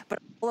sorts, but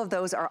all of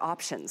those are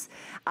options.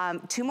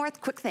 Two more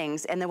quick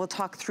things, and then we'll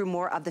talk through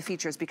more of the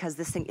features, because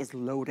this thing is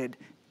loaded.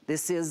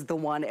 This is the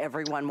one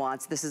everyone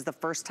wants. This is the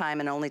first time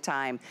and only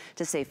time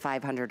to save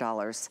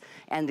 $500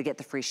 and to get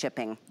the free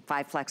shipping,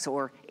 5 flex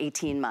or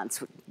 18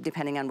 months,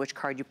 depending on which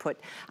card you put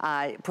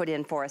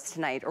in for us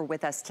tonight or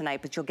with us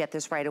tonight, but you'll get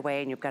this right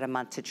away and you've got a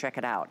month to check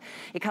it out.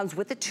 It comes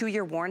with a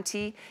 2-year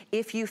warranty.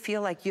 If you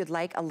feel like you'd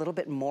like a little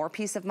bit more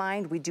peace of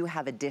mind, we do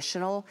have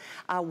additional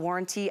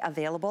warranty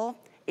available.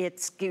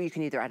 You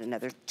can either add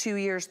another 2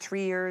 years,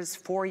 3 years,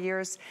 4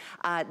 years.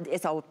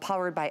 It's all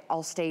powered by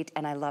Allstate,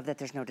 and I love that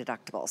there's no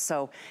deductible.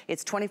 So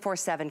it's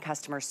 24/7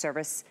 customer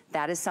service.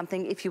 That is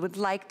something, if you would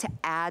like to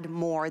add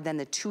more than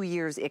the 2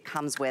 years it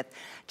comes with,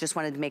 just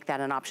wanted to make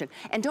that an option.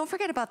 And don't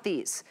forget about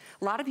these.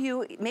 A lot of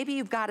you, maybe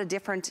you've got a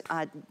different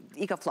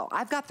EcoFlow.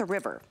 I've got the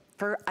River.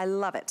 I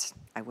love it.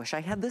 I wish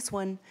I had this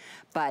one,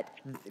 but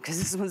because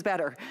this one's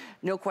better,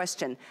 no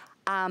question.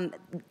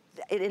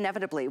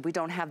 Inevitably, we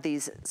don't have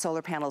these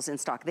solar panels in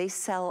stock. They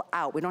sell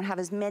out. We don't have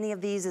as many of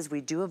these as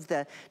we do of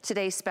the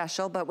today's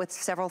special, but with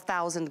several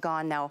thousand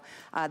gone now,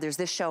 there's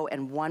this show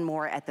and one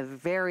more at the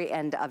very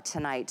end of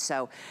tonight.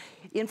 So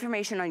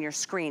information on your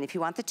screen. If you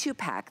want the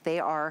 2-pack,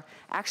 they are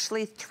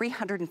actually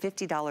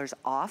 $350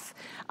 off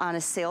on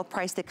a sale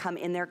price that come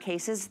in their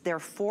cases. They're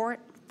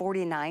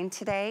 $449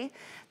 today.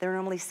 They're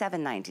normally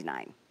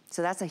 $799.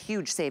 So that's a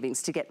huge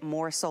savings to get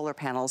more solar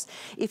panels.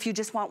 If you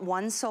just want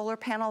one solar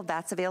panel,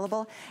 that's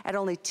available at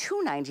only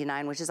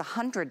 $299, which is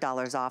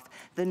 $100 off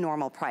the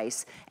normal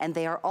price. And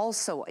they are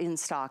also in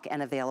stock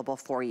and available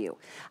for you.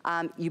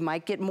 You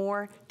might get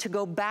more to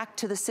go back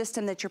to the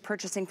system that you're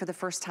purchasing for the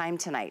first time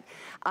tonight.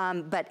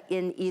 But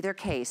in either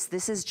case,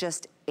 this is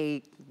just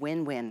a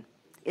win-win.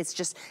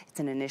 It's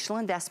an initial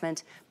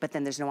investment, but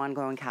then there's no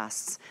ongoing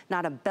costs.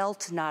 Not a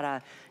belt, not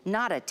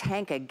a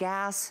tank of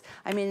gas.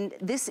 I mean,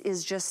 this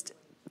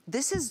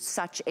is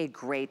such a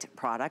great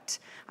product.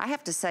 I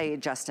have to say,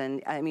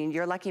 Justin, I mean,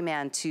 you're a lucky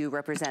man to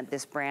represent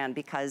this brand,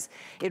 because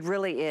it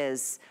really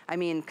is, I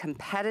mean,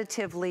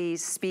 competitively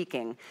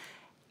speaking,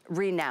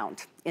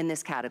 renowned in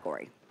this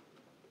category.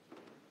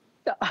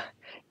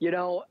 You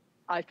know,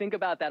 I think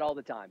about that all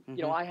the time. Mm-hmm.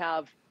 You know, I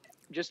have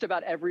just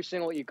about every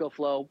single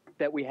EcoFlow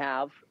that we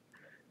have.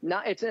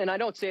 And I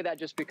don't say that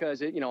just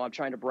because, you know, I'm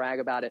trying to brag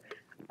about it.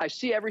 I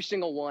see every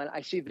single one.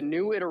 I see the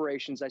new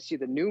iterations. I see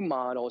the new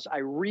models. I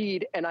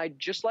read, and I,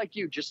 just like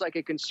you, just like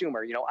a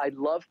consumer, you know, I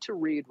love to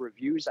read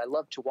reviews. I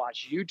love to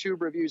watch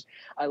YouTube reviews.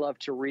 I love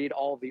to read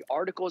all the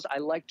articles. I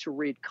like to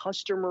read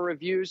customer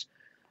reviews.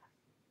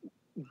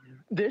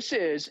 This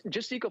is,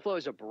 just EcoFlow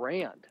as a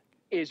brand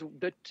is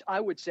I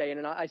would say,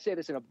 and I say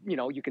this in a, you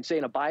know, you can say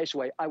in a biased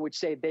way, I would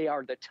say they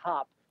are the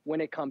top when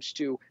it comes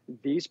to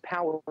these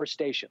power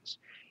stations.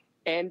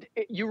 And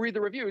you read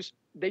the reviews,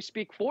 they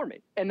speak for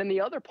me. And then the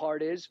other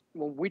part is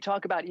when we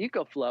talk about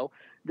EcoFlow,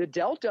 the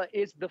Delta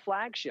is the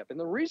flagship. And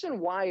the reason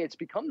why it's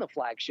become the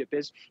flagship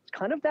is it's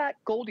kind of that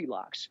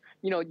Goldilocks.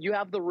 You know, you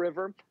have the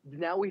River.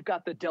 Now we've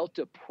got the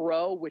Delta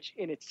Pro, which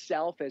in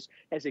itself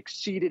has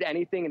exceeded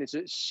anything and is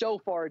so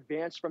far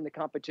advanced from the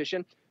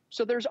competition.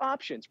 So there's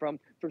options from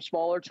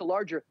smaller to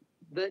larger.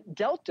 The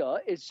Delta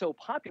is so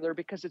popular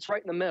because it's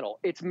right in the middle.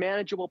 It's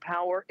manageable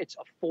power. It's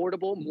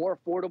affordable, more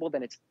affordable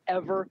than it's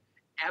ever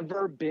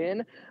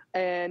been.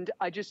 And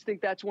I just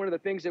think that's one of the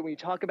things that when you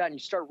talk about and you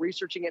start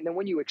researching it, and then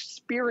when you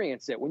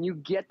experience it, when you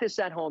get this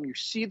at home, you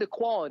see the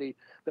quality,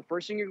 the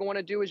first thing you're going to want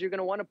to do is you're going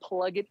to want to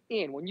plug it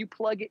in. When you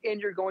plug it in,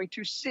 you're going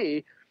to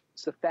see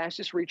it's the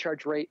fastest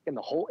recharge rate in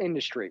the whole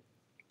industry.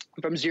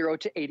 From 0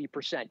 to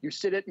 80%. You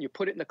sit it and you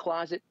put it in the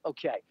closet.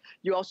 Okay.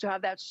 You also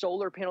have that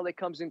solar panel that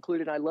comes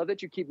included. I love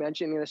that you keep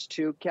mentioning this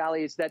too,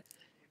 Callie, is that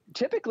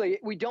typically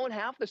we don't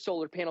have the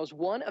solar panels,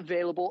 one,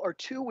 available, or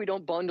two, we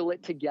don't bundle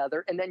it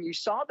together. And then you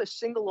saw the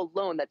single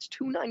alone, that's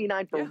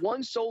 $299 for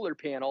one solar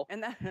panel.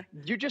 And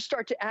you just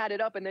start to add it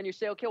up and then you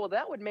say, okay, well,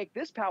 that would make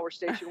this power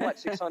station, what,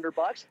 $600?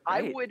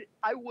 Right.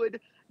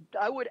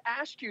 I would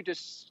ask you to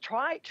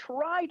try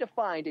to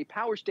find a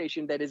power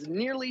station that is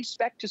nearly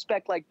spec to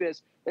spec like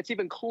this, that's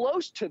even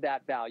close to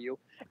that value.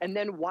 And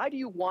then why do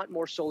you want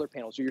more solar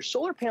panels? Well, your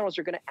solar panels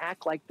are going to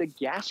act like the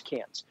gas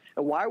cans.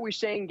 And why are we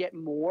saying get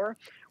more?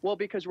 Well,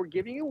 because we're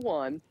giving you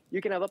one.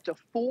 You can have up to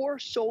 4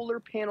 solar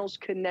panels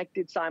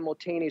connected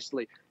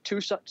simultaneously.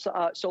 2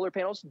 solar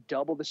panels,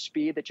 double the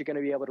speed that you're going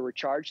to be able to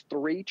recharge.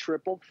 3,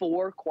 triple,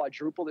 4,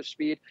 quadruple the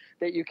speed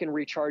that you can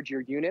recharge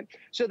your unit.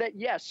 So that,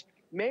 yes,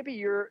 maybe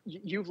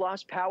you've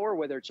lost power,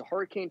 whether it's a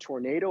hurricane,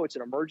 tornado, it's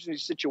an emergency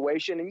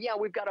situation. And yeah,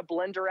 we've got a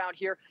blender out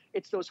here.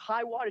 It's those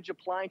high wattage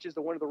appliances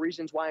that one of the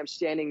reasons why I'm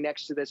standing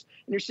next to this.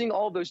 And you're seeing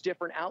all those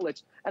different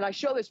outlets. And I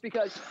show this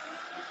because,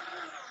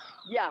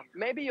 yeah,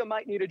 maybe you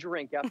might need a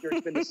drink after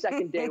it's been the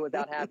second day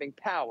without having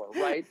power,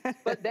 right?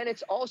 But then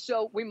it's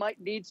also, we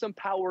might need some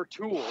power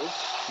tools.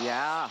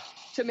 Yeah.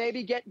 To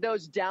maybe get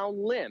those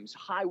down limbs,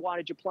 high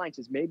wattage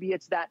appliances. Maybe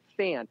it's that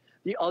fan.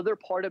 The other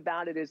part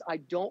about it is I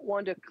don't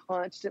want to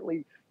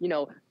constantly,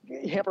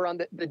 hammer on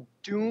the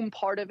doom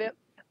part of it,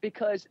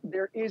 because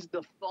there is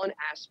the fun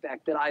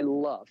aspect that I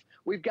love.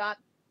 We've got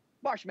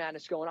March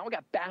Madness going on. We've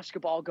got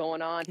basketball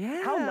going on.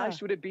 Yeah. How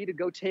nice would it be to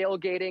go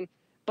tailgating?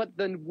 But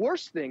the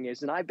worst thing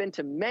is, and I've been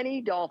to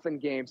many Dolphin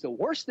games, the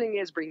worst thing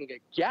is bringing a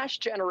gas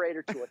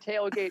generator to a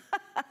tailgate.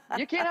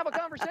 You can't have a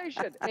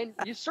conversation. And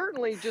you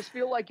certainly just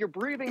feel like you're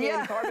breathing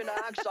in carbon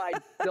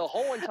dioxide the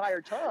whole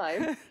entire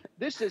time.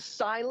 This is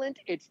silent.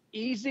 It's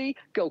easy.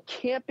 Go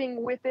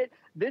camping with it.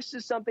 This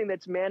is something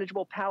that's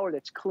manageable power,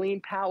 that's clean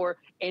power,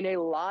 and a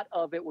lot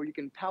of it where you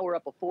can power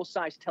up a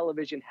full-size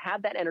television,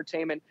 have that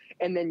entertainment,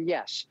 and then,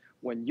 yes,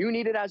 when you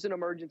need it as an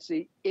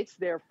emergency, it's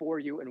there for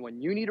you. And when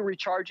you need to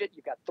recharge it,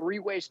 you've got 3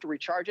 ways to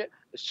recharge it.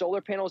 The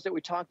solar panels that we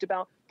talked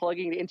about,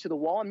 plugging it into the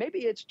wall, and maybe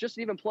it's just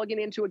even plugging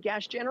it into a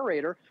gas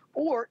generator,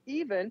 or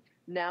even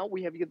now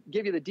we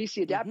give you the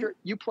DC adapter,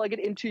 you plug it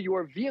into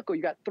your vehicle.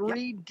 You got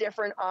 3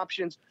 different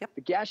options.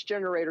 The gas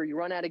generator, you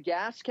run out of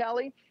gas,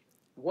 Callie,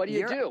 what do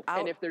you do?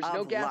 And if there's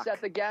no gas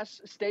at the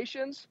gas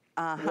stations,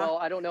 well,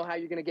 I don't know how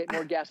you're going to get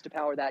more gas to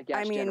power that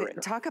gas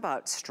generator. Talk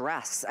about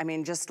stress. I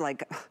mean, just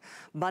like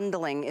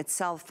bundling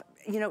itself,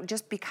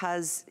 just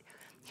because,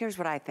 here's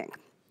what I think.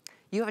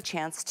 You have a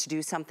chance to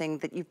do something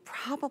that you've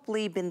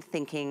probably been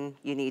thinking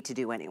you need to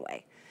do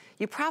anyway.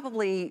 You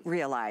probably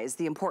realize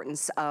the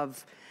importance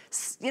of,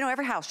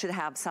 every house should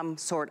have some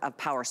sort of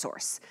power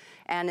source.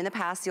 And in the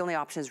past, the only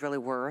options really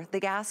were the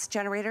gas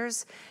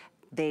generators.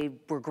 They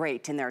were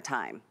great in their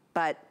time.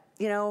 But,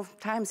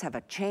 times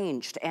have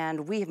changed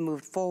and we have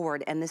moved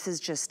forward, and this is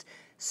just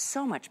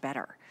so much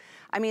better.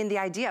 I mean, the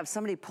idea of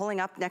somebody pulling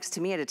up next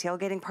to me at a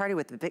tailgating party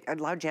with a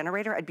loud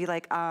generator, I'd be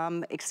like,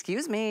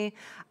 excuse me,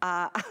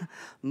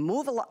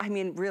 move along. I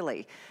mean,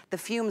 really, the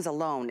fumes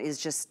alone is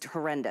just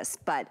horrendous,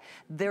 but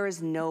there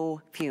is no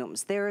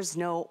fumes. There's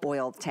no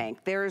oil tank.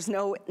 There's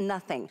no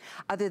nothing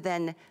other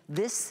than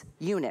this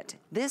unit,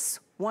 this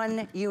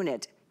one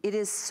unit. It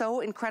is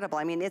so incredible.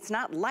 I mean, it's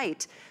not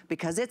light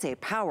because it's a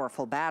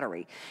powerful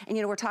battery. And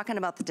we're talking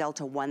about the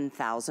Delta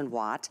 1000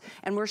 watt,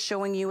 and we're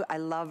showing you, I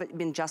love it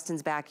in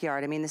Justin's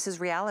backyard. I mean, this is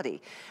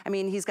reality. I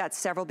mean, he's got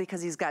several because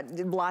he's got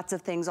lots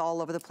of things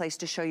all over the place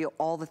to show you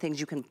all the things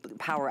you can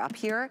power up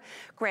here.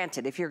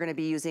 Granted, if you're gonna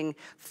be using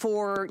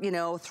 4,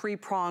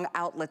 3-prong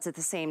outlets at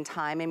the same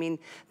time, I mean,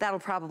 that'll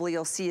probably,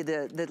 you'll see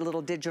the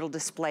little digital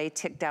display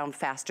tick down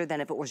faster than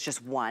if it was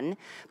just one.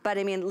 But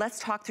I mean, let's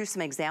talk through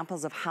some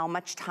examples of how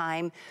much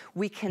time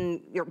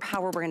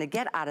power we're gonna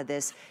get out of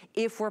this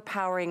if we're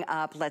powering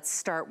up. Let's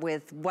start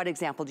with, what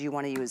example do you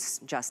wanna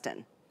use,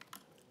 Justin?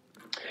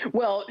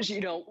 Well,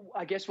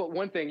 I guess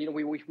one thing,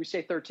 we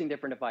say 13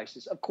 different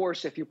devices. Of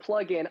course, if you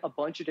plug in a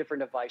bunch of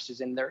different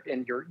devices and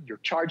you're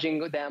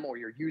charging them or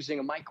you're using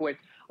a microwave,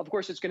 of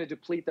course, it's gonna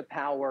deplete the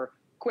power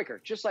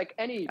quicker, just like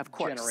any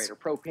generator,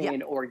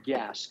 propane or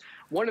gas.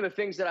 One of the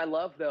things that I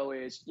love though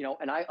is, you know,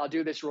 and I'll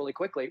do this really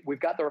quickly. We've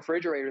got the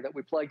refrigerator that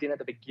we plugged in at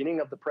the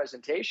beginning of the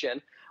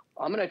presentation.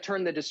 I'm going to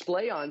turn the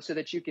display on so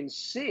that you can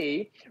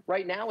see.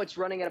 Right now it's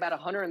running at about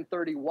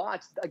 130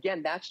 watts.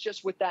 Again, that's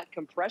just with that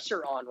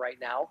compressor on right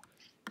now.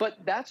 But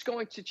that's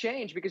going to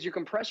change because your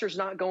compressor is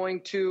not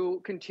going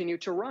to continue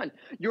to run.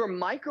 Your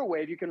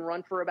microwave, you can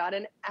run for about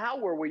an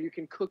hour, where you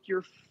can cook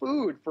your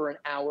food for an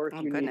hour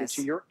if you needed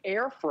to. Your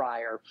air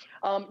fryer.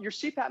 Your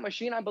CPAP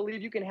machine, I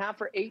believe you can have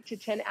for 8 to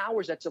 10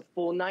 hours. That's a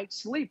full night's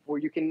sleep, where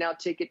you can now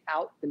take it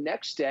out the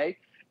next day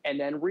and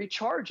then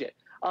recharge it.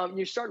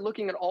 You start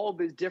looking at all of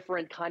the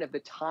different kind of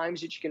the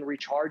times that you can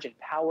recharge and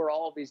power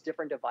all of these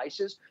different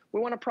devices. We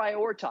want to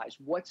prioritize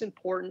what's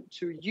important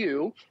to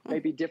you,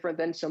 maybe different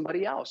than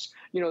somebody else.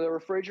 You know, the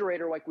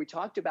refrigerator, like we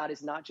talked about,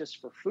 is not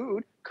just for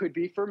food, could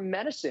be for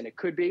medicine. It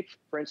could be,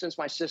 for instance,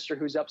 my sister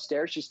who's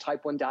upstairs, she's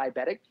type 1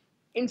 diabetic,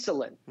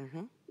 insulin.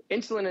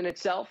 Insulin in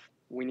itself,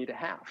 we need to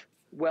have.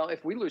 Well,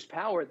 if we lose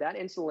power, that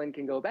insulin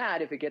can go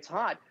bad. If it gets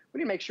hot, we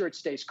need to make sure it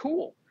stays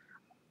cool.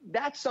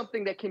 That's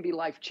something that can be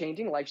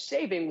life-changing,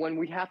 life-saving, when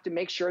we have to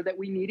make sure that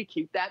we need to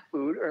keep that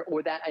food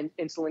or that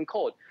insulin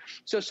cold.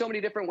 So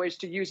many different ways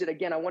to use it.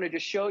 Again, I wanted to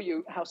show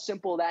you how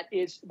simple that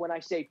is when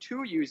I say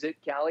to use it,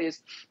 Callie,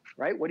 is,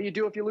 right, what do you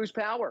do if you lose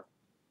power?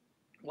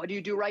 What do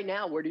you do right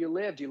now? Where do you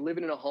live? Do you live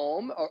in a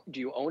home? Or do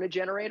you own a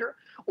generator?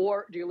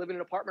 Or do you live in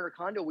an apartment or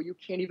condo where you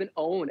can't even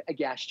own a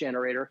gas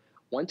generator?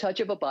 One touch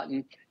of a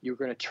button, you're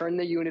going to turn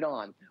the unit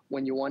on.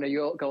 When you want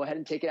to go ahead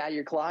and take it out of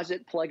your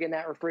closet, plug in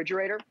that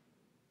refrigerator,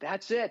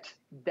 that's it.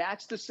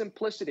 That's the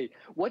simplicity.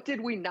 What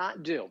did we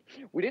not do?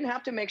 We didn't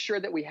have to make sure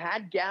that we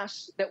had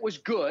gas that was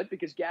good,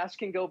 because gas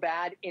can go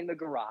bad in the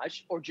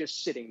garage or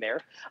just sitting there.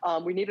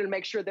 We needed to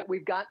make sure that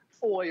we've got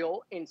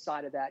oil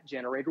inside of that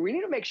generator. We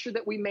need to make sure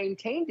that we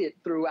maintained it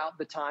throughout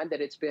the time that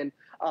it's been,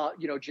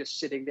 you know, just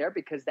sitting there,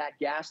 because that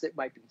gas that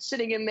might be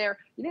sitting in there,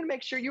 you need to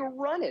make sure you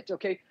run it,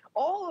 okay?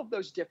 All of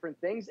those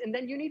different things. And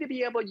then you need to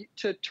be able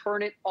to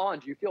turn it on.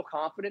 Do you feel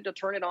confident to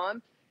turn it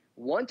on?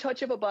 One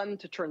touch of a button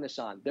to turn this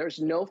on. There's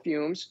no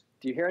fumes.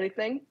 Do you hear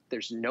anything?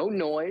 There's no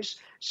noise.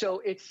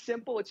 So it's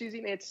simple, it's easy,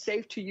 and it's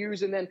safe to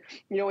use. And then,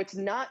 you know, it's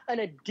not an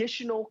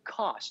additional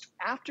cost.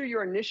 After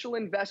your initial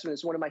investment,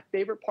 is one of my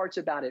favorite parts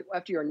about it.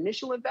 After your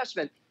initial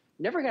investment,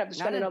 you're never gonna have to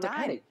spend another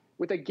penny.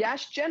 With a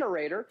gas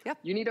generator,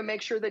 you need to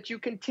make sure that you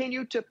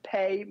continue to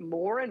pay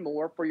more and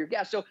more for your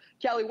gas. So,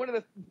 Callie, one of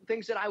the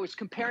things that I was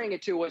comparing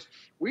it to was,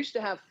 we used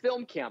to have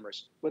film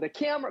cameras. With a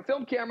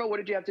film camera, what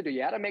did you have to do?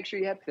 You had to make sure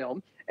you had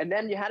film, and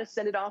then you had to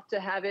send it off to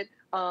have it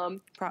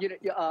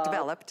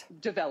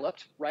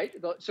developed, right?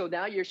 So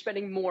now you're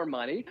spending more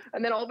money,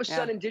 and then all of a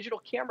sudden digital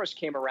cameras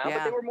came around,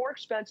 but they were more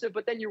expensive.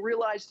 But then you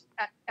realized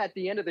at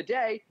the end of the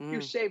day, you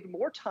saved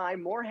more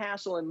time, more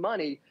hassle, and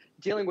money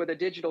dealing with a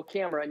digital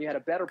camera, and you had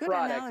a better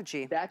product.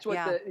 Analogy. That's what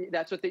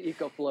the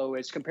EcoFlow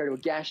is compared to a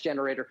gas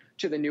generator,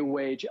 to the new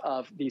wage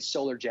of these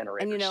solar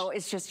generators. And you know,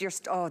 it's just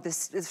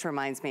this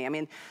reminds me.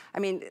 I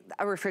mean,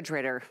 a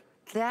refrigerator,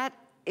 that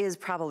is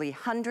probably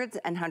hundreds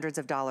and hundreds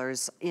of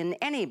dollars in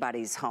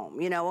anybody's home,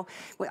 you know,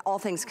 all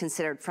things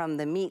considered, from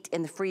the meat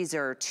in the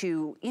freezer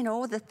to, you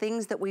know, the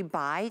things that we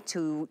buy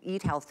to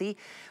eat healthy.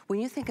 When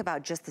you think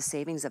about just the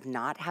savings of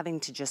not having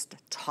to just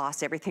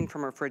toss everything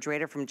from a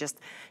refrigerator, from just,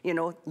 you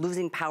know,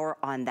 losing power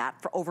on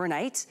that for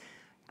overnight,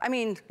 I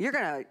mean, you're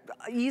gonna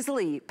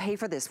easily pay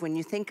for this when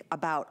you think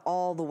about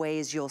all the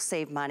ways you'll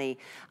save money.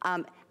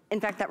 In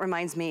fact, that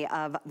reminds me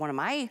of one of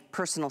my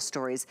personal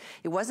stories.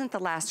 It wasn't the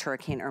last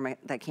Hurricane Irma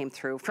that came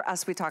through. For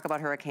us, we talk about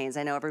hurricanes.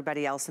 I know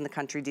everybody else in the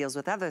country deals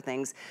with other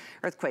things,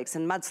 earthquakes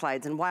and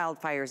mudslides and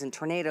wildfires and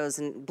tornadoes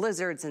and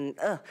blizzards and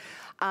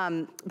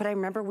but I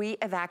remember we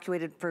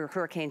evacuated for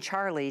Hurricane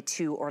Charlie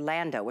to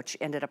Orlando, which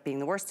ended up being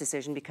the worst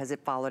decision because it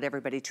followed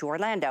everybody to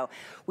Orlando.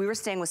 We were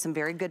staying with some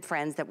very good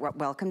friends that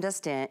welcomed us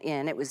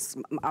in. It was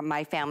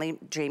my family,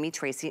 Jamie,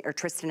 Tracy, or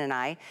Tristan and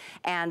I,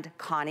 and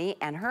Connie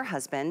and her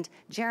husband,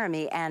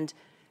 Jeremy, and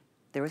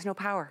there was no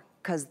power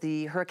because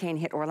the hurricane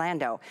hit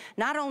Orlando.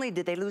 Not only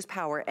did they lose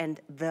power, and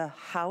the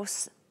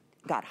house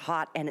got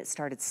hot and it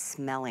started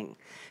smelling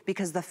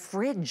because the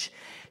fridge,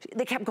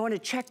 they kept going to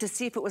check to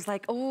see if it was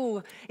like,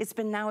 oh, it's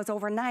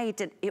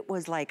overnight. And it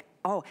was like,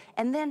 oh,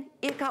 and then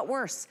it got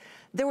worse.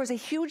 There was a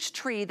huge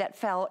tree that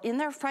fell in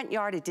their front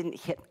yard. It didn't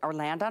hit or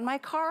land on my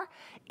car.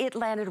 It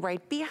landed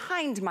right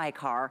behind my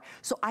car,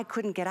 so I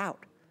couldn't get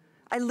out.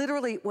 I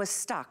literally was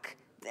stuck.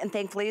 And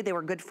thankfully, they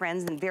were good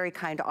friends and very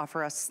kind to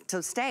offer us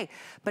to stay.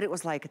 But it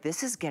was like,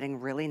 this is getting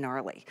really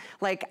gnarly.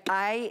 Like,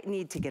 I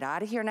need to get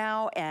out of here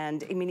now.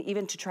 And I mean,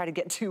 even to try to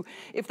get to,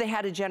 if they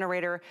had a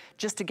generator,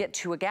 just to get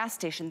to a gas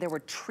station, there were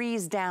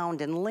trees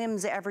downed and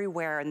limbs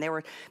everywhere. And there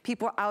were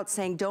people out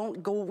saying,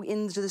 don't go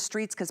into the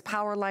streets because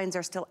power lines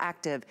are still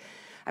active.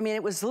 I mean,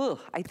 it was, ugh.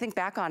 I think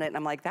back on it and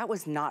I'm like, that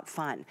was not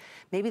fun.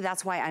 Maybe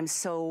that's why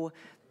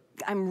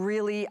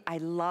I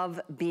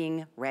love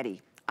being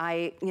ready.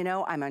 You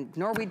know, I'm a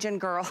Norwegian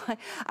girl.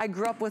 I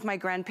grew up with my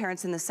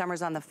grandparents in the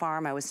summers on the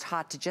farm. I was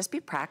taught to just be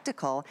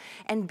practical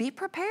and be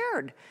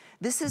prepared.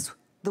 This is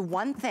the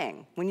one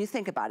thing, when you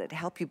think about it, to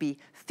help you be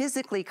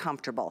physically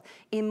comfortable,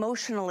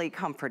 emotionally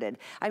comforted.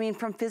 I mean,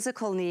 from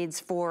physical needs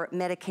for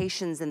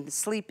medications and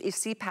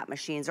CPAP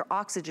machines or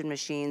oxygen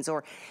machines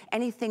or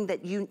anything that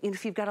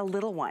if you've got a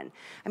little one.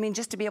 I mean,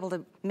 just to be able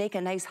to make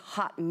a nice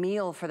hot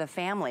meal for the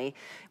family,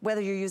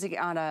 whether you're using it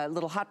on a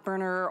little hot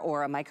burner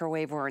or a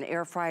microwave or an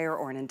air fryer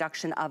or an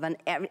induction oven,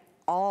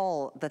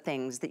 all the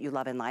things that you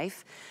love in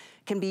life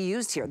can be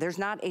used here. There's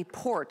not a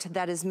port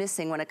that is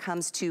missing when it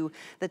comes to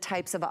the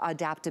types of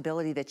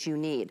adaptability that you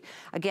need.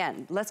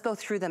 Again, let's go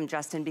through them,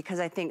 Justin, because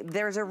I think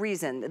there's a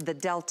reason the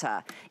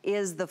Delta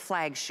is the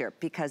flagship,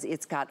 because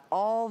it's got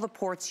all the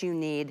ports you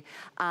need,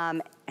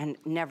 and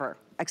never,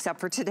 except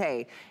for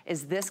today,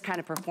 is this kind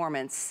of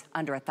performance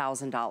under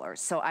 $1,000.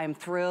 So I'm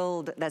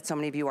thrilled that so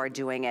many of you are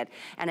doing it.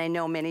 And I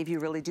know many of you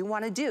really do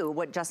want to do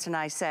what Justin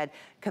and I said,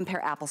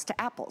 compare apples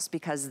to apples,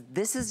 because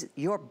this is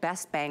your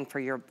best bang for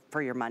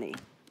your money.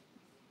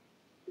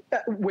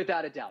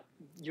 Without a doubt.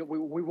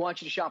 We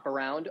want you to shop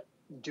around.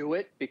 Do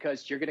it,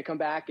 because you're going to come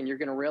back and you're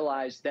going to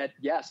realize that,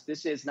 yes,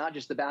 this is not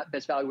just the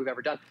best value we've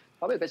ever done,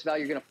 probably the best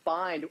value you're going to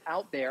find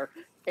out there.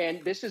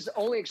 And this is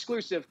only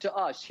exclusive to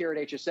us here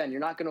at HSN. You're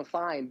not going to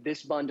find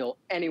this bundle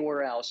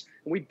anywhere else.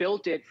 We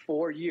built it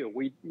for you.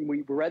 We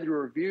read the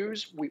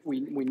reviews.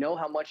 We know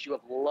how much you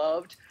have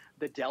loved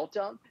the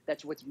Delta.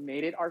 That's what's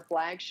made it our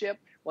flagship.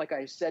 Like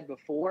I said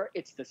before,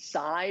 it's the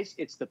size,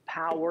 it's the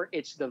power,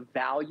 it's the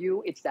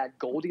value, it's that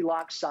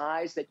Goldilocks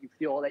size that you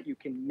feel that you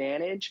can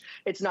manage.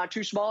 It's not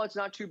too small, it's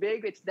not too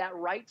big, it's that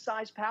right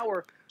size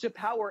power to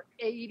power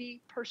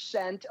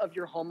 80% of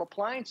your home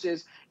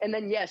appliances. And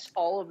then, yes,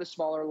 all of the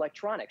smaller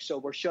electronics. So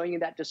we're showing you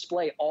that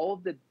display, all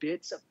of the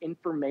bits of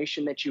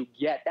information that you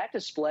get. That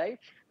display,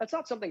 that's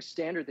not something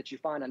standard that you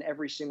find on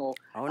every single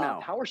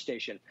power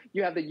station.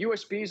 You have the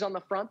USBs on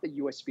the front, the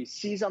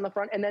USB-Cs on the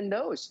front, and then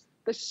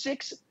the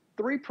 6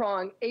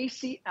 3-prong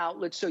AC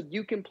outlets, so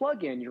you can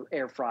plug in your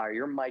air fryer,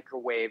 your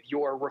microwave,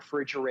 your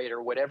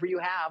refrigerator, whatever you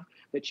have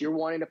that you're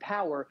wanting to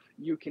power,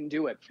 you can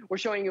do it. We're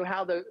showing you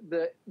how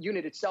the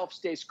unit itself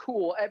stays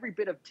cool. Every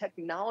bit of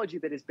technology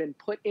that has been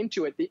put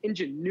into it, the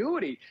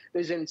ingenuity that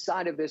is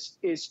inside of this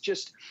is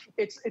just,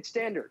 it's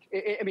standard.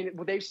 I mean,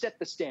 they've set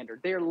the standard.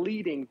 They're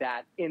leading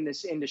that in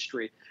this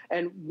industry.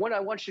 And what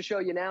I want you to show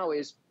you now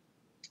is,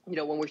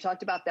 when we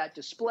talked about that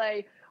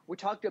display, we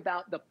talked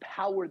about the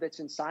power that's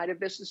inside of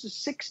this. This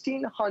is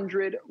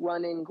 1,600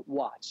 running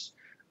watts.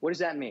 What does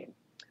that mean?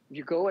 If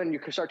you go and you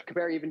can start to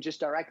compare even just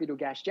directly to a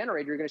gas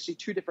generator, you're going to see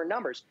two different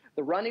numbers.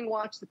 The running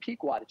watts, the peak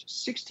wattage,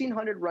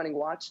 1,600 running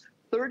watts,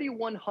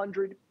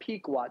 3,100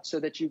 peak watts, so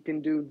that you can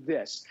do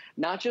this.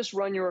 Not just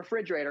run your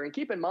refrigerator. And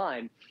keep in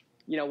mind,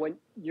 when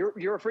your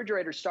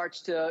refrigerator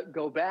starts to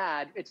go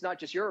bad, it's not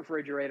just your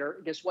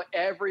refrigerator. Guess what?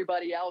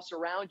 Everybody else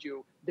around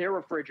you, their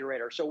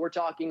refrigerator. So we're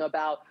talking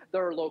about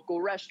their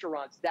local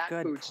restaurants, that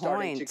food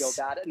starting to go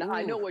bad. And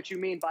I know what you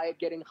mean by it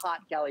getting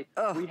hot, Kelly.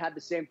 We had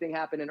the same thing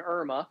happen in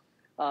Irma.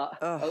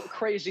 A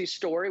crazy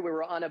story. We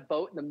were on a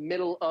boat in the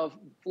middle of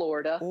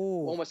Florida.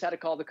 Almost had to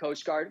call the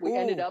Coast Guard. We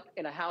ended up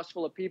in a house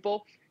full of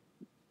people.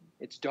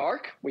 It's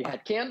dark. We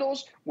had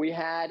candles. We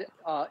had,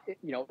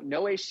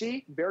 no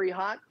AC, very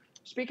hot.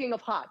 Speaking of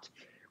hot,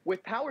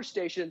 with power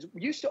stations,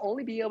 we used to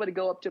only be able to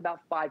go up to about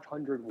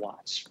 500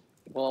 watts.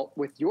 Well,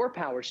 with your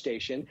power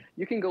station,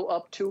 you can go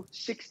up to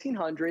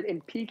 1,600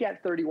 and peak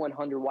at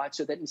 3,100 watts,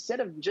 so that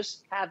instead of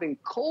just having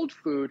cold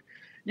food,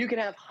 you can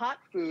have hot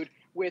food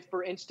with,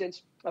 for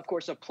instance, of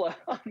course,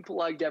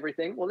 unplugged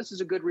everything. Well, this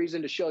is a good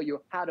reason to show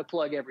you how to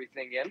plug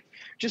everything in.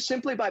 Just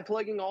simply by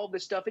plugging all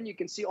this stuff in, you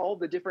can see all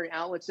the different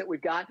outlets that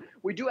we've got.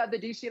 We do have the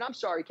DC, and I'm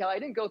sorry, Kelly, I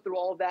didn't go through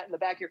all of that in the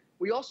back here.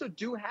 We also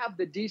do have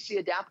the DC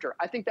adapter.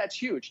 I think that's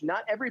huge.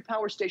 Not every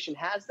power station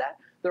has that.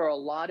 There are a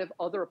lot of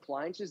other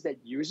appliances that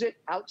use it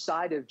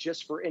outside of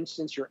just, for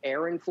instance, your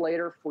air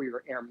inflator for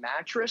your air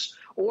mattress,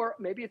 or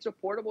maybe it's a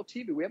portable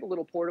TV. We have a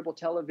little portable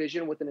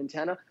television with an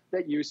antenna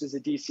that uses a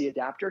DC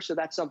adapter, so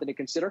that's something to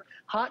consider.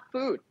 Hot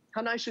food.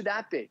 How nice would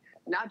that be?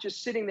 Not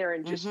just sitting there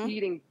and just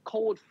eating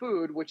cold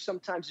food, which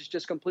sometimes is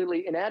just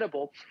completely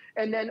inedible.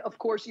 And then, of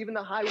course, even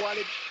the high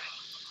wattage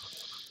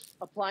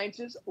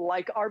appliances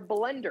like our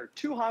blender.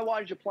 2 high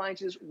wattage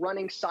appliances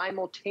running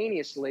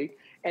simultaneously.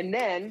 And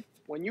then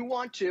when you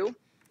want to,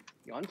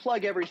 you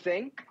unplug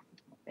everything,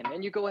 and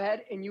then you go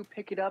ahead and you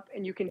pick it up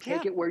and you can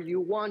take it where you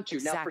want to.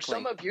 Now, for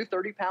some of you,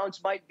 30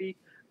 pounds might be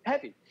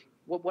heavy.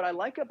 What I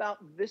like about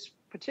this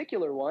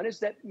particular one is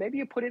that maybe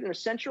you put it in a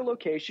central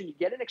location, you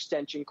get an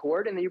extension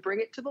cord, and then you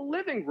bring it to the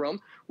living room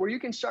where you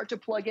can start to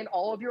plug in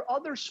all of your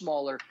other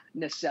smaller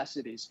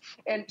necessities.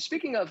 And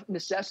speaking of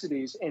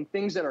necessities and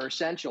things that are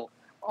essential,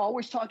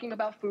 always talking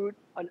about food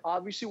and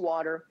obviously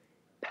water,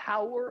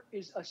 power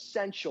is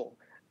essential.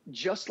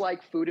 Just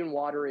like food and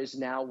water is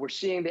now. We're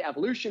seeing the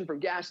evolution from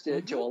gas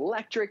to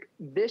electric.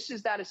 This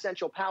is that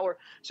essential power.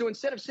 So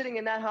instead of sitting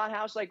in that hot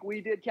house like we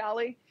did,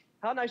 Callie,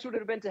 How nice would it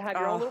have been to have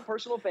your own little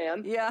personal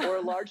fan yeah. or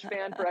a large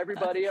fan for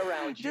everybody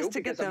around you? Just to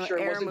Because get I'm the sure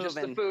it air wasn't moving.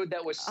 just the food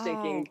that was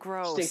Oh,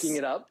 gross. stinking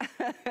it up.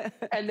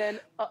 And then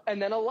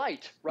a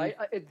light, right?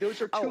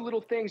 Those are two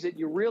little things that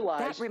you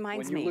realize that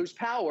reminds when you me. lose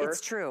power.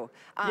 It's true.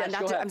 Yes,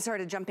 go ahead. I'm sorry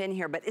to jump in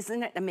here, but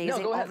isn't it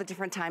amazing all the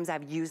different times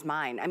I've used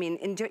mine? I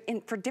mean,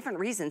 for different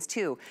reasons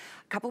too.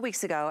 A couple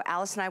weeks ago,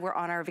 Alice and I were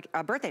on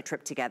our birthday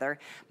trip together.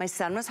 My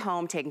son was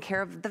home taking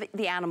care of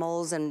the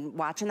animals and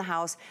watching the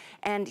house,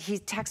 and he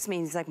texts me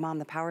and he's like, "Mom,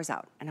 the power's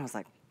out." And I was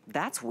like,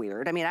 that's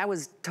weird. I mean, I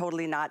was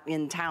totally not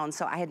in town,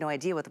 so I had no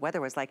idea what the weather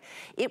was like.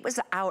 It was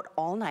out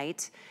all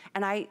night,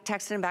 and I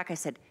texted him back. I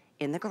said,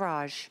 in the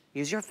garage,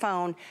 use your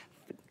phone.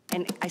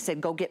 And I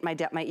said, go get my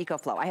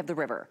EcoFlow. I have the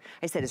river.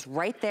 I said, it's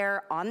right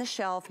there on the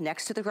shelf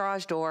next to the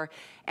garage door.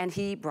 And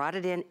he brought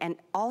it in, and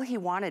all he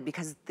wanted,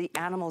 because the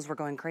animals were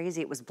going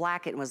crazy, it was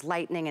black, it was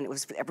lightning, and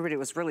everybody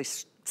was really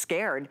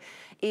scared,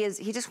 is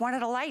he just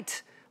wanted a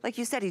light. Like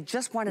you said, he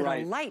just wanted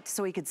a light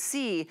so he could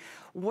see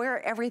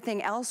where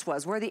everything else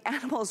was, where the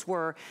animals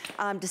were,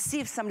 to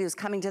see if somebody was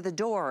coming to the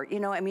door. You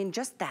know, I mean,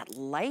 just that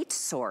light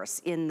source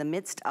in the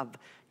midst of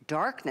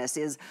darkness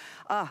is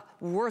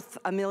worth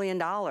 $1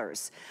 million.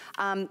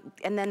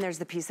 And then there's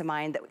the peace of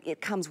mind that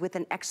it comes with a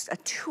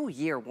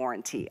 2-year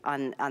warranty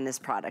on this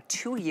product,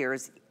 2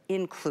 years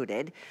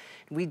included.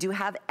 We do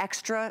have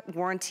extra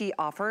warranty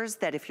offers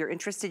that if you're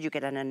interested, you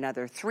get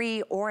another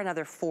 3 or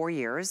another 4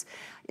 years.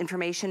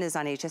 Information is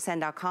on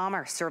hsn.com.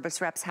 Our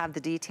service reps have the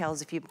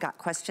details if you've got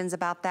questions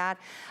about that.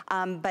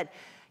 But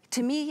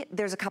to me,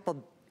 there's a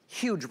couple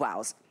huge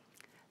wows.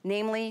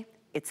 Namely,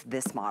 it's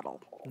this model,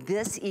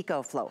 this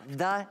EcoFlow,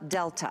 the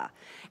Delta.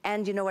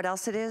 And you know what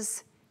else it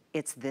is?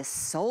 It's this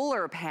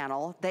solar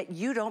panel that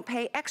you don't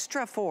pay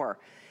extra for.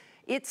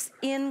 It's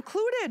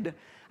included.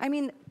 I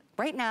mean,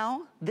 right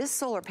now, this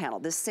solar panel,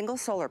 this single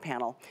solar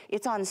panel,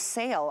 it's on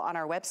sale on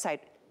our website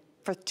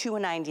for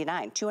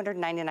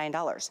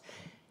 $299.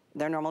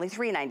 They're normally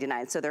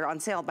 $399, so they're on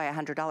sale by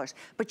 $100.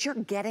 But you're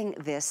getting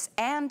this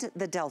and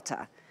the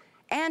Delta,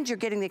 and you're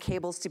getting the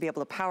cables to be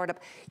able to power it up.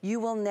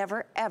 You will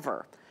never,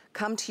 ever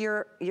come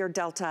to your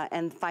Delta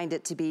and find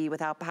it to be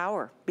without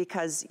power,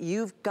 because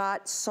you've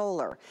got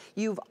solar.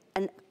 You've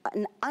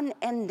an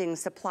unending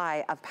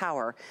supply of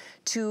power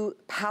to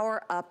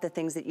power up the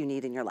things that you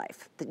need in your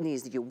life, the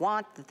things that you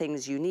want, the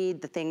things you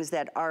need, the things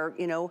that are,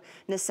 you know,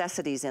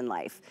 necessities in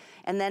life.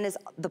 And then is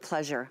the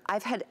pleasure.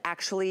 I've had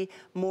actually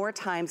more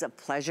times of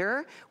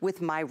pleasure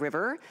with my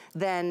river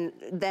than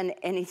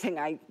anything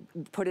I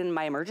put in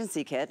my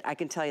emergency kit. I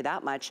can tell you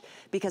that much,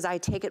 because I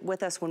take it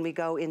with us when we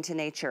go into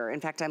nature.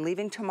 In fact, I'm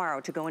leaving tomorrow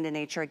to go into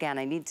nature again.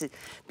 I need to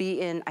be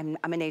in, I'm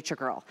a nature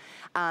girl,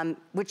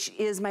 which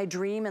is my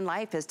dream in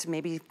life, is to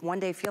maybe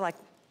one day feel like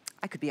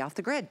I could be off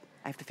the grid.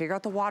 I have to figure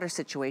out the water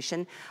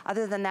situation.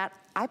 Other than that,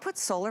 I put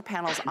solar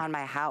panels on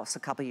my house a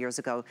couple years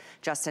ago,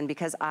 Justin,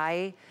 because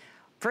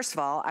first of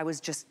all, I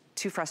was just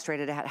too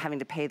frustrated at having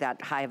to pay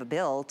that high of a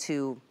bill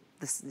to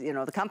this, you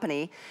know, the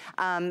company.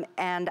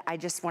 And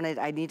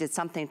I needed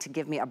something to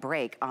give me a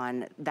break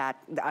on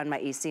my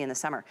AC in the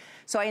summer.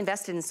 So I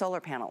invested in solar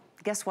panel.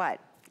 Guess what?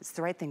 It's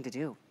the right thing to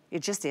do.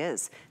 It just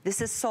is.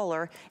 This is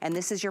solar, and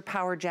this is your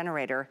power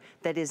generator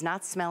that is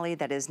not smelly,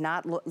 that is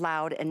not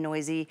loud and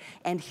noisy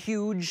and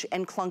huge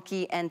and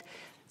clunky and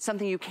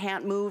something you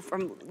can't move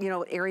from, you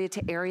know, area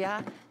to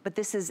area. But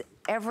this is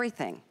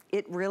everything.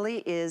 It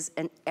really is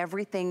an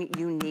everything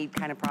you need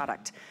kind of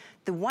product.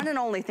 The one and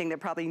only thing that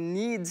probably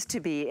needs to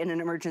be in an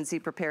emergency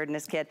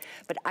preparedness kit,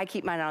 but I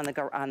keep mine on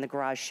the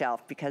garage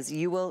shelf because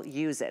you will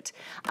use it.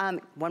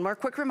 One more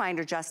quick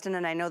reminder, Justin,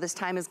 and I know this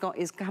time is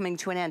coming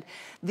to an end.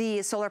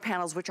 The solar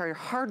panels, which are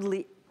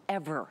hardly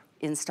ever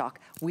in stock,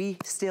 we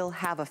still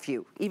have a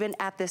few, even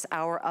at this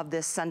hour of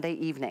this Sunday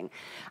evening.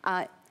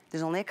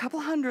 There's only a couple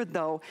hundred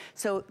though.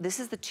 So this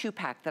is the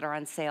 2-pack that are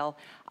on sale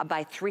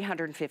by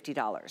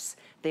 $350.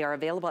 They are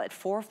available at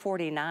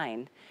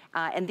 $449.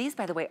 And these,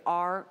 by the way,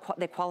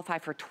 they qualify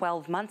for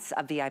 12 months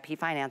of VIP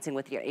financing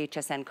with your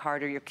HSN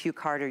card or your Q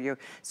card or your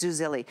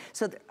Zulily.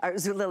 So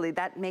Zulily,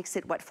 that makes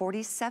it what,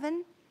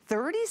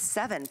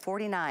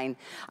 $37.49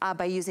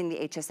 by using the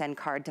HSN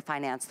card to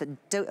finance the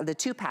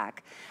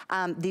 2-pack.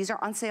 These are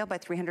on sale by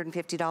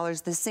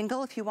 $350. The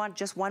single, if you want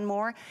just one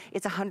more,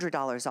 it's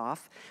 $100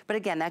 off. But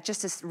again, that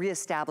just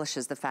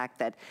reestablishes the fact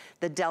that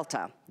the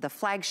Delta, the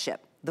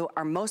flagship,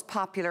 our most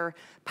popular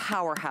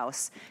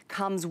powerhouse,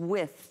 comes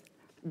with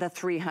the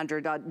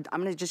 $300,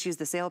 I'm gonna just use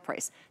the sale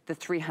price, the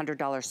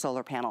 $300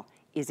 solar panel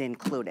is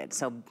included.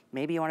 So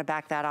maybe you wanna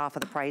back that off of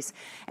the price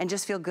and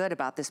just feel good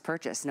about this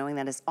purchase, knowing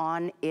that it's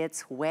on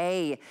its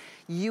way.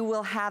 You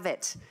will have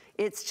it.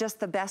 It's just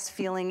the best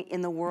feeling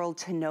in the world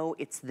to know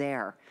it's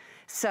there.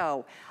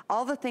 So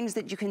all the things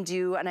that you can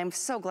do, and I'm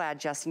so glad,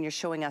 Justin, you're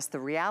showing us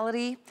the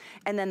reality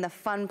and then the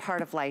fun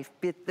part of life,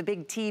 the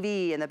big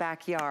TV in the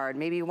backyard,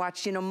 maybe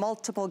watch, you know,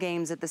 multiple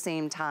games at the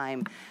same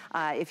time,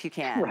 if you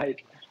can.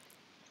 Right.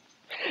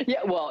 Yeah,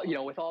 well, you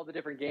know, with all the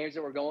different games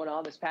that were going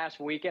on this past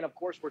weekend, of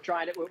course, we're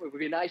trying to, it would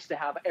be nice to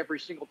have every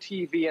single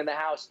TV in the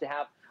house, to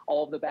have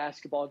all of the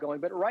basketball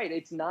going. But right,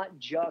 it's not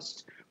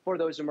just for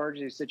those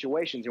emergency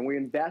situations. And we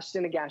invest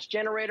in a gas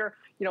generator,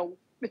 you know,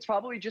 it's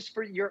probably just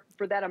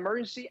for that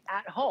emergency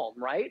at home,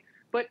 right?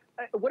 But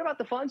what about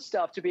the fun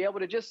stuff to be able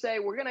to just say,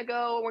 we're gonna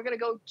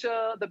go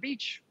to the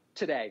beach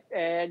today,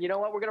 and you know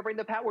what, we're gonna bring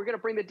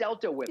the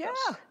Delta with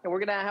us, and we're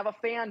gonna have a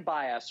fan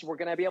by us. We're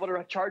gonna be able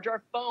to charge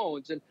our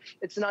phones, and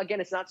it's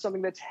not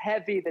something that's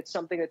heavy, that's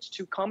something that's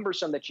too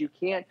cumbersome that you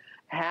can't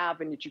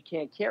have and that you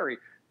can't carry.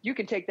 You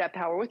can take that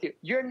power with you.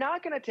 You're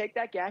not going to take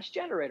that gas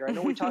generator. I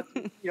know we talked,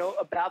 you know,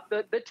 about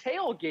the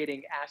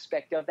tailgating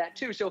aspect of that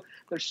too. So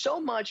there's so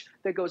much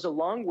that goes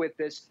along with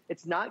this.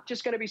 It's not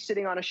just going to be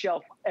sitting on a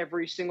shelf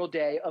every single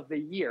day of the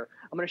year.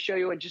 I'm going to show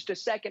you in just a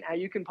second how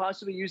you can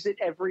possibly use it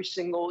every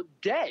single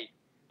day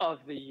of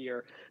the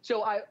year.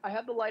 So I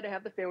have the light, I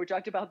have the fan. We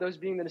talked about those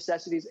being the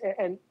necessities,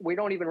 and we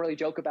don't even really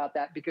joke about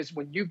that, because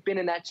when you've been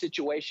in that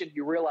situation,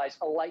 you realize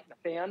a light and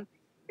a fan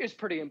is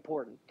pretty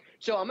important.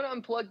 So I'm going to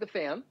unplug the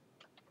fan.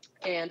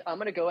 And I'm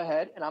going to go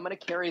ahead and I'm going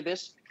to carry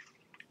this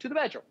to the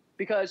bedroom,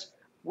 because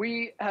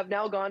we have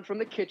now gone from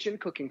the kitchen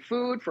cooking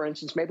food. For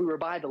instance, maybe we were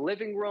by the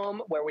living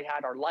room where we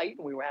had our light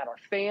and we had our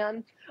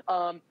fan.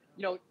 You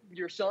know,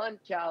 your son,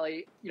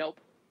 Callie, you know,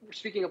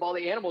 speaking of all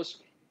the animals,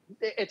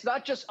 it's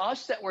not just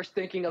us that we're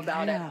thinking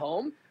about at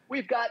home.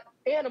 We've got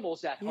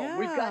animals at home.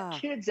 We've got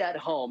kids at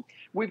home.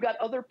 We've got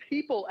other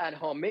people at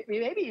home.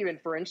 Maybe even,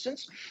 for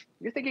instance,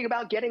 you're thinking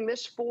about getting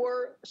this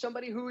for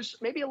somebody who's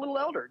maybe a little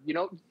elder. You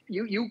know,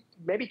 you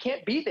maybe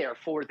can't be there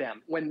for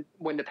them when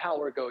the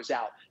power goes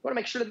out. You want to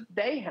make sure that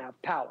they have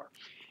power.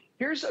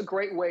 Here's a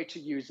great way to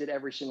use it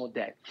every single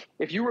day.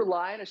 If you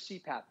rely on a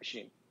CPAP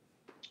machine,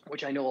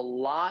 which I know a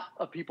lot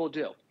of people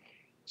do,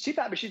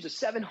 CPAP machine is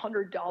a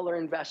 $700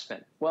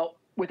 investment. Well,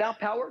 without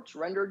power, it's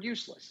rendered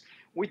useless.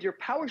 With your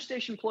power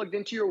station plugged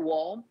into your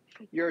wall,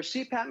 your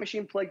CPAP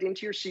machine plugged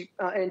into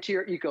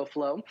your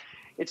EcoFlow,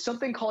 it's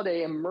something called an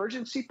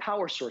emergency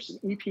power source, an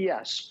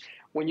EPS.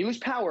 When you lose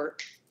power,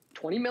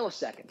 20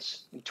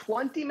 milliseconds. In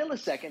 20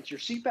 milliseconds, your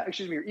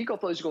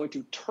EcoFlow is going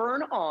to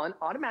turn on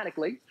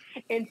automatically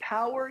and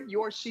power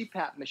your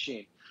CPAP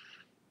machine.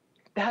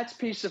 That's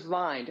peace of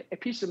mind. A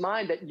peace of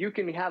mind that you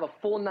can have a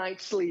full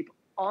night's sleep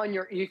on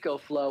your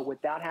EcoFlow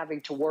without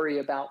having to worry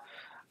about,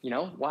 you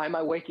know, why am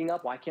I waking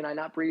up? Why can I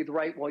not breathe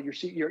right? Well, your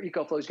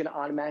EcoFlow is going to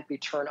automatically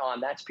turn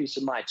on. That's peace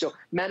of mind. So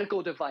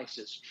medical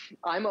devices.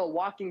 I'm a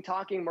walking,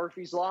 talking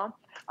Murphy's Law.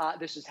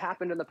 This has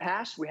happened in the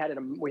past. We had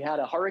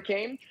a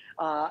hurricane,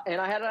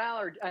 and I had an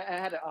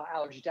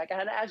allergy attack. I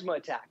had an asthma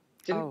attack.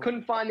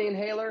 Couldn't find the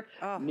inhaler.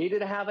 Needed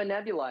to have a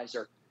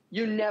nebulizer.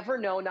 You never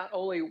know not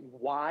only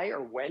why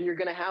or when you're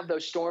going to have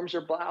those storms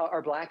or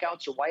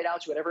blackouts or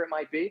whiteouts, whatever it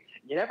might be.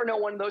 You never know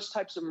when those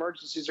types of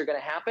emergencies are going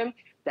to happen.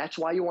 That's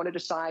why you want to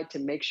decide to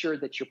make sure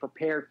that you're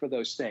prepared for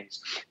those things.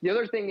 The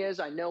other thing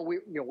is, I know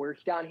we're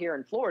down here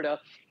in Florida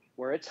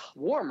where it's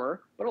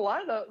warmer, but a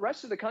lot of the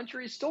rest of the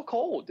country is still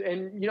cold.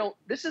 And, you know,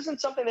 this isn't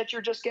something that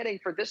you're just getting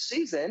for this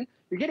season.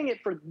 You're getting it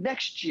for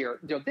next year,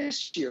 you know,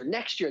 this year,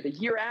 next year, the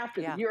year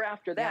after, the year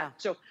after that.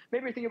 So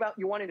maybe you think about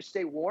you wanting to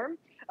stay warm.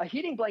 A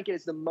heating blanket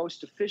is the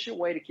most efficient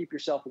way to keep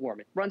yourself warm.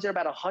 It runs at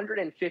about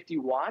 150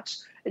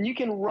 watts, and you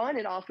can run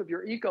it off of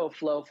your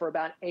EcoFlow for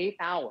about 8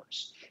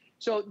 hours.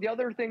 So the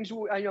other things,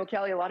 I know,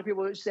 Callie, a lot of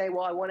people would say,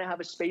 well, I want to have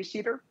a space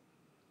heater.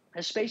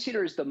 A space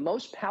heater is the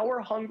most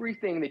power-hungry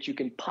thing that you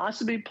can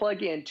possibly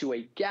plug into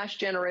a gas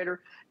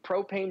generator,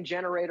 propane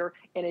generator,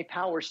 and a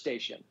power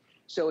station.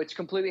 So it's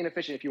completely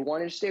inefficient. If you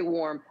want to stay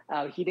warm,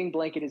 a heating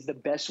blanket is the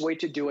best way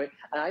to do it.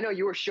 And I know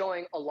you were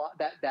showing a lot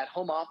that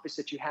home office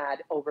that you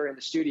had over in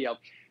the studio.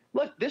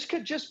 Look, this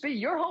could just be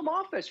your home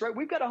office, right?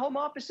 We've got a home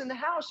office in the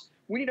house.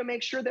 We need to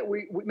make sure that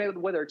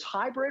whether it's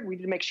hybrid, we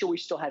need to make sure we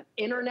still have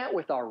internet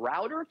with our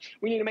router.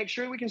 We need to make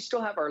sure we can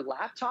still have our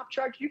laptop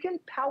charged. You can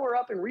power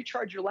up and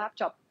recharge your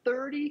laptop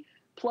 30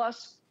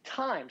 plus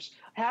times.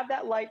 Have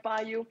that light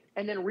by you,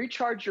 and then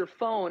recharge your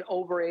phone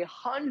over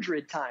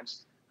 100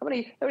 times. How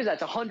many?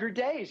 That's 100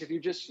 days if you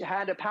just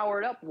had to power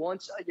it up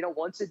once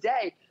a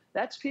day.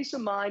 That's peace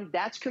of mind.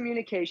 That's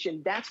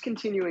communication. That's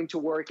continuing to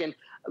work. And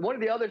one of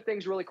the other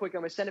things, really quick,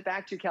 I'm going to send it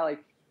back to you, Callie.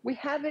 We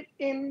have it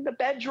in the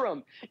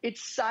bedroom.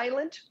 It's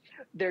silent.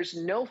 There's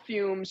no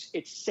fumes.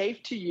 It's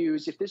safe to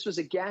use. If this was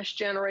a gas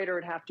generator,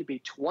 it'd have to be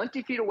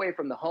 20 feet away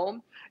from the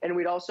home. And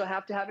we'd also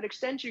have to have an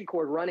extension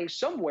cord running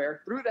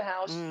somewhere through the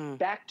house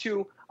back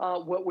to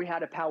what we had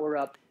to power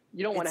up.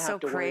 You don't want to have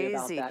to worry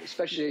about that,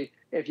 especially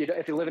if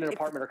you live in an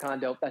apartment or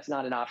condo. That's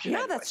not an option.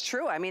 Yeah, that's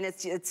true. I mean,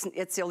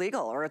 it's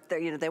illegal, or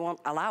they won't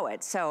allow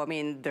it. So I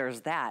mean,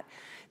 there's that.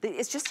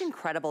 It's just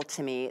incredible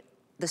to me,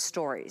 the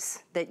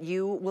stories that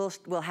you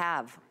will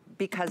have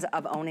because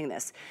of owning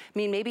this. I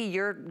mean, maybe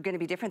you're going to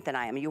be different than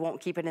I am. You won't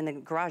keep it in the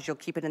garage. You'll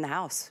keep it in the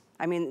house.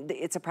 I mean,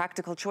 it's a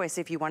practical choice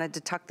if you wanted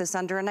to tuck this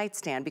under a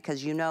nightstand,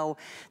 because you know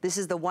this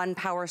is the one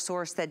power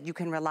source that you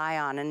can rely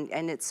on.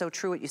 And it's so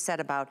true what you said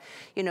about,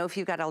 you know, if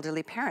you've got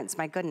elderly parents,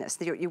 my goodness,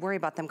 you worry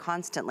about them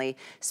constantly,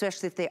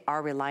 especially if they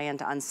are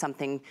reliant on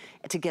something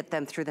to get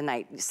them through the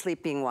night,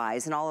 sleeping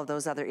wise, and all of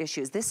those other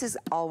issues. This is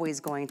always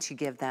going to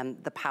give them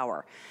the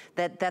power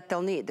that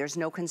they'll need. There's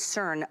no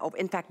concern. Oh,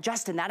 in fact,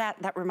 Justin,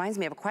 that reminds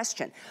me of a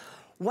question.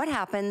 What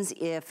happens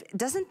if,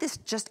 doesn't this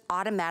just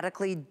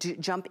automatically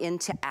jump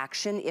into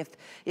action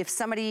if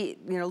somebody,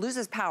 you know,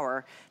 loses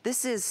power?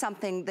 This is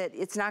something that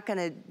it's not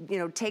gonna, you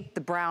know, take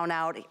the brown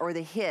out or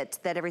the hit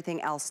that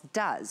everything else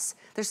does.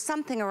 There's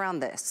something around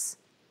this.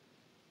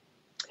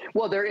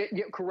 Well,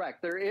 you're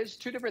correct. There is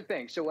two different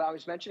things. So I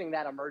was mentioning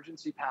that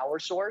emergency power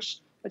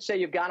source. Let's say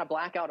you've got a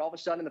blackout, all of a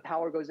sudden the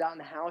power goes out in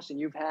the house and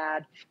you've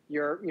had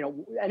your, you know,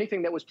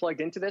 anything that was plugged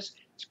into this,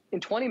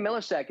 in 20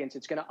 milliseconds,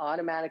 it's going to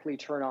automatically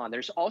turn on.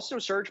 There's also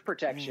surge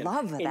protection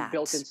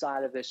built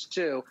inside of this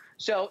too.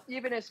 So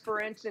even if, for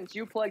instance,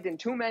 you plugged in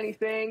too many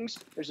things,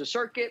 there's a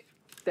circuit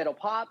that'll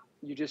pop.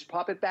 You just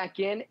pop it back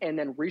in and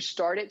then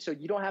restart it, so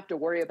you don't have to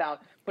worry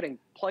about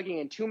plugging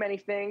in too many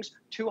things,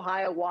 too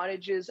high a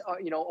wattages,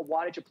 you know, a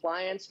wattage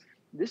appliance.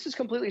 This is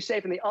completely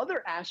safe. And the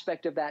other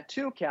aspect of that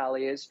too,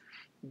 Callie, is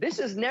this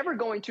is never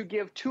going to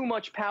give too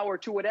much power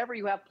to whatever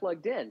you have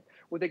plugged in.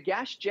 With a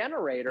gas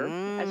generator,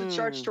 as it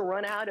starts to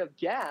run out of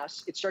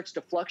gas, it starts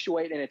to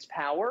fluctuate in its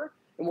power.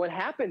 And what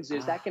happens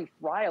is that can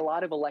fry a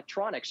lot of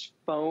electronics,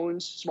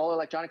 phones, small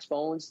electronics,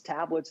 phones,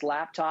 tablets,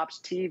 laptops,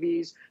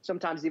 TVs,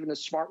 sometimes even the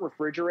smart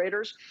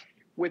refrigerators.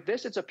 With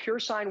this, it's a pure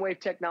sine wave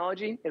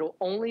technology. It'll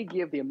only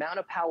give the amount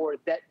of power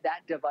that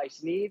that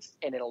device needs,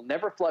 and it'll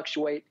never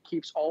fluctuate,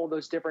 keeps all of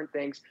those different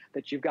things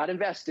that you've got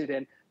invested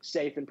in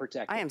safe and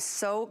protected. I am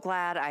so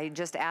glad I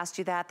just asked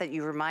you that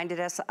you reminded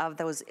us of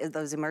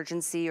those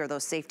emergency or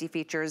those safety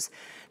features.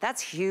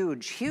 That's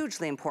huge,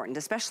 hugely important,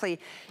 especially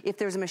if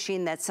there's a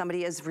machine that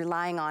somebody is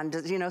relying on to,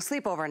 you know,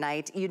 sleep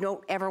overnight. You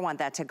don't ever want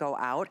that to go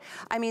out.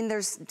 I mean,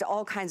 there's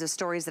all kinds of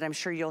stories that I'm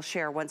sure you'll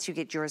share once you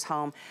get yours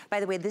home.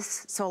 By the way,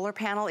 this solar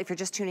panel, if you're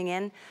just tuning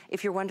in,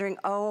 if you're wondering,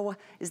 oh,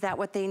 is that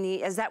what they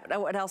need? Is that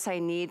what else I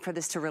need for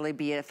this to really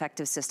be an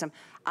effective system?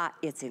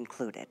 It's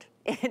included.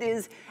 It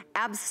is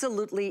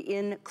absolutely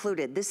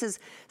included. This is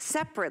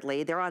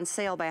separately, they're on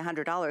sale by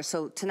 $100.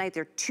 So tonight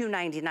they're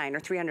 $299 or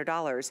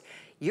 $300.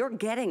 You're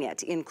getting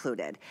it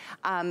included.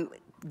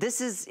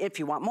 This is, if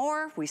you want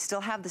more, we still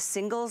have the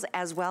singles,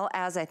 as well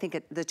as I think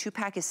the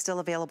 2-pack is still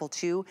available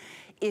too,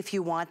 if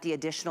you want the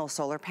additional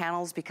solar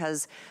panels,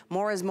 because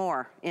more is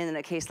more in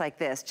a case like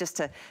this, just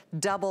to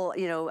double,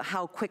 you know,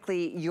 how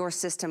quickly your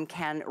system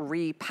can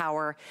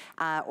repower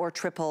or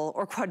triple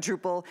or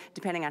quadruple,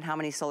 depending on how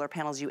many solar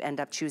panels you end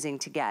up choosing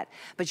to get.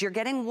 But you're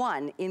getting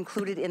one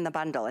included in the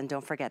bundle, and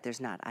don't forget,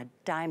 there's not a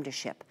dime to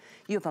ship.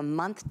 You have a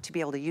month to be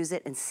able to use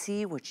it and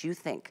see what you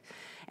think.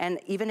 And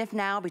even if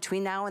now,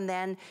 between now and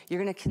then, you're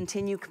gonna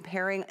continue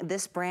comparing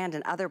this brand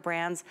and other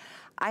brands,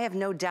 I have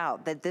no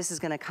doubt that this is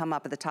gonna come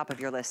up at the top of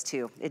your list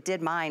too. It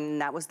did mine,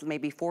 and that was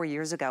maybe 4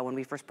 years ago when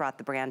we first brought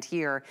the brand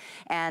here.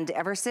 And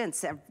ever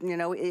since, you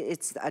know,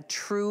 it's a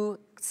true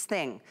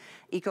thing.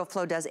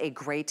 EcoFlow does a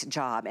great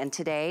job. And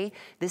today,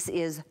 this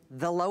is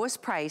the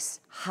lowest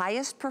price,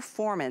 highest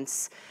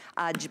performance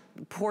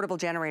portable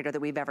generator that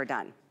we've ever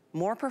done.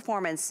 More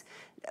performance.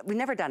 We've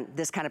never done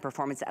this kind of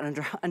performance at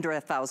under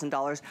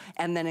 $1,000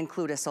 and then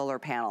include a solar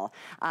panel.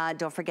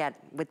 Don't forget,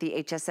 with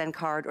the HSN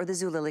card or the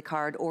Zulily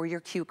card or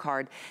your Q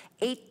card,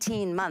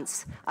 18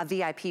 months of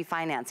VIP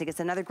financing.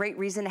 It's another great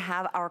reason to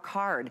have our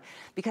card,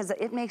 because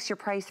it makes your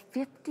price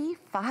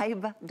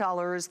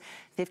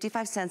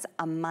 $55.55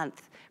 a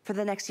month for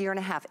the next year and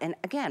a half. And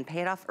again, pay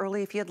it off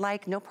early if you'd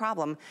like, no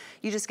problem.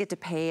 You just get to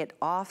pay it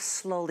off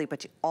slowly,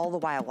 but all the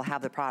while will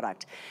have the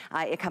product.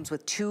 It comes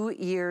with 2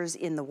 years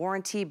in the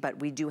warranty, but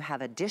we do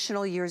have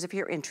additional years if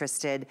you're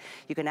interested.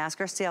 You can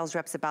ask our sales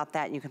reps about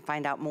that, and you can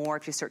find out more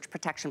if you search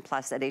Protection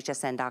Plus at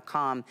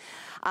hsn.com.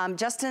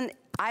 Justin,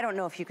 I don't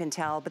know if you can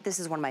tell, but this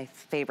is one of my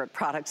favorite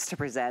products to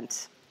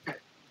present.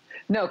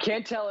 No,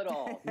 can't tell at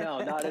all.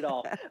 No, not at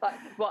all.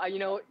 Well, you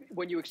know,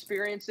 when you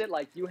experience it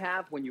like you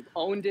have, when you've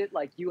owned it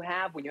like you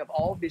have, when you have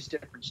all of these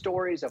different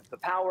stories of the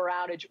power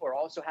outage or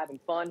also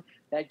having fun,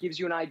 that gives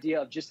you an idea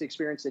of just the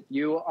experience that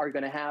you are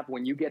going to have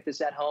when you get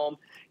this at home.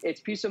 It's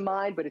peace of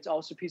mind, but it's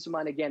also peace of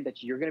mind, again,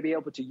 that you're going to be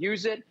able to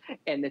use it.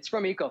 And it's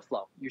from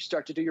EcoFlow. You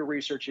start to do your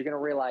research, you're going to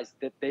realize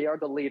that they are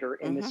the leader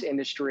in this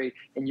industry,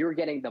 and you're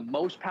getting the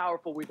most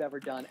powerful we've ever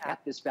done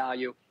at this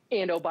value.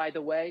 And oh, by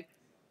the way,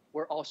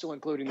 we're also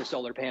including the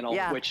solar panel,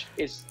 which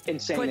is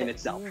insane in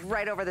itself.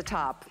 Right over the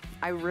top.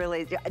 I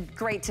really,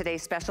 great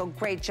today's special,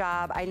 great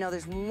job. I know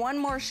there's one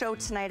more show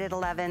tonight at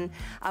 11.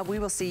 We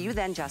will see you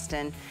then,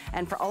 Justin.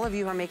 And for all of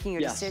you who are making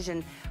your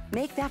decision,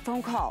 Make that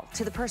phone call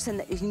to the person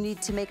that you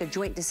need to make a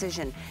joint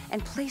decision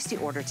and place the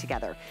order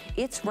together.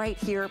 It's right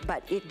here,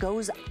 but it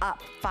goes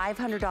up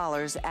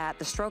 $500 at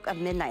the stroke of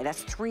midnight.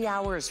 That's 3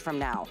 hours from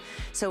now.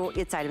 So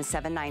it's item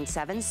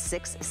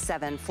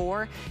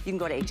 797674. You can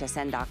go to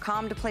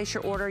hsn.com to place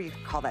your order. You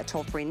can call that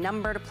toll-free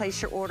number to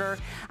place your order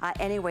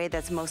any way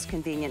that's most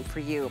convenient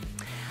for you.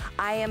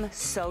 I am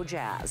so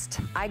jazzed.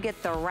 I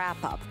get the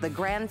wrap-up, the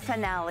grand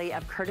finale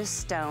of Curtis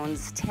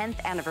Stone's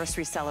 10th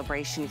anniversary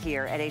celebration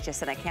here at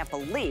HSN. I can't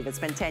believe it's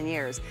been 10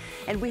 years.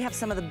 And we have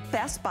some of the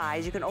best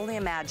buys you can only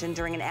imagine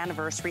during an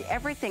anniversary.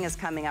 Everything is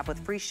coming up with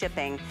free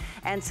shipping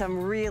and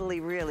some really,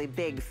 really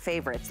big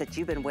favorites that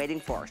you've been waiting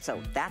for. So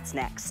that's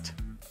next.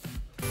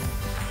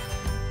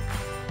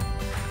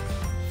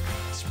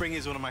 Spring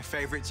is one of my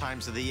favorite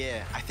times of the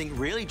year. I think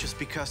really just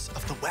because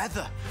of the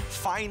weather.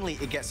 Finally,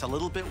 it gets a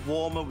little bit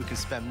warmer. We can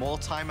spend more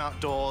time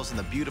outdoors and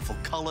the beautiful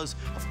colors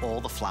of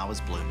all the flowers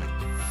blooming.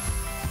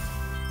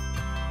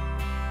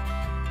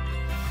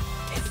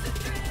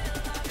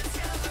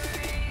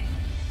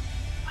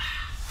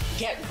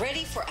 Get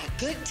ready for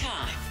a good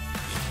time.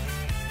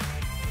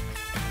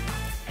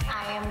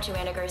 I am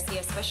Joanna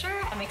Garcia Swisher.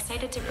 I'm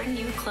excited to bring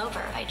you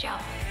Clover by Joe.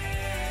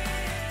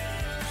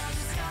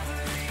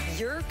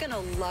 You're gonna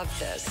love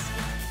this.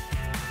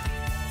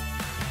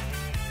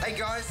 Hey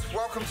guys,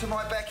 welcome to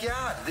my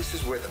backyard. This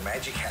is where the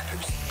magic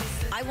happens.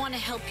 I want to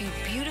help you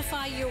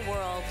beautify your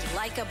world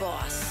like a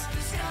boss.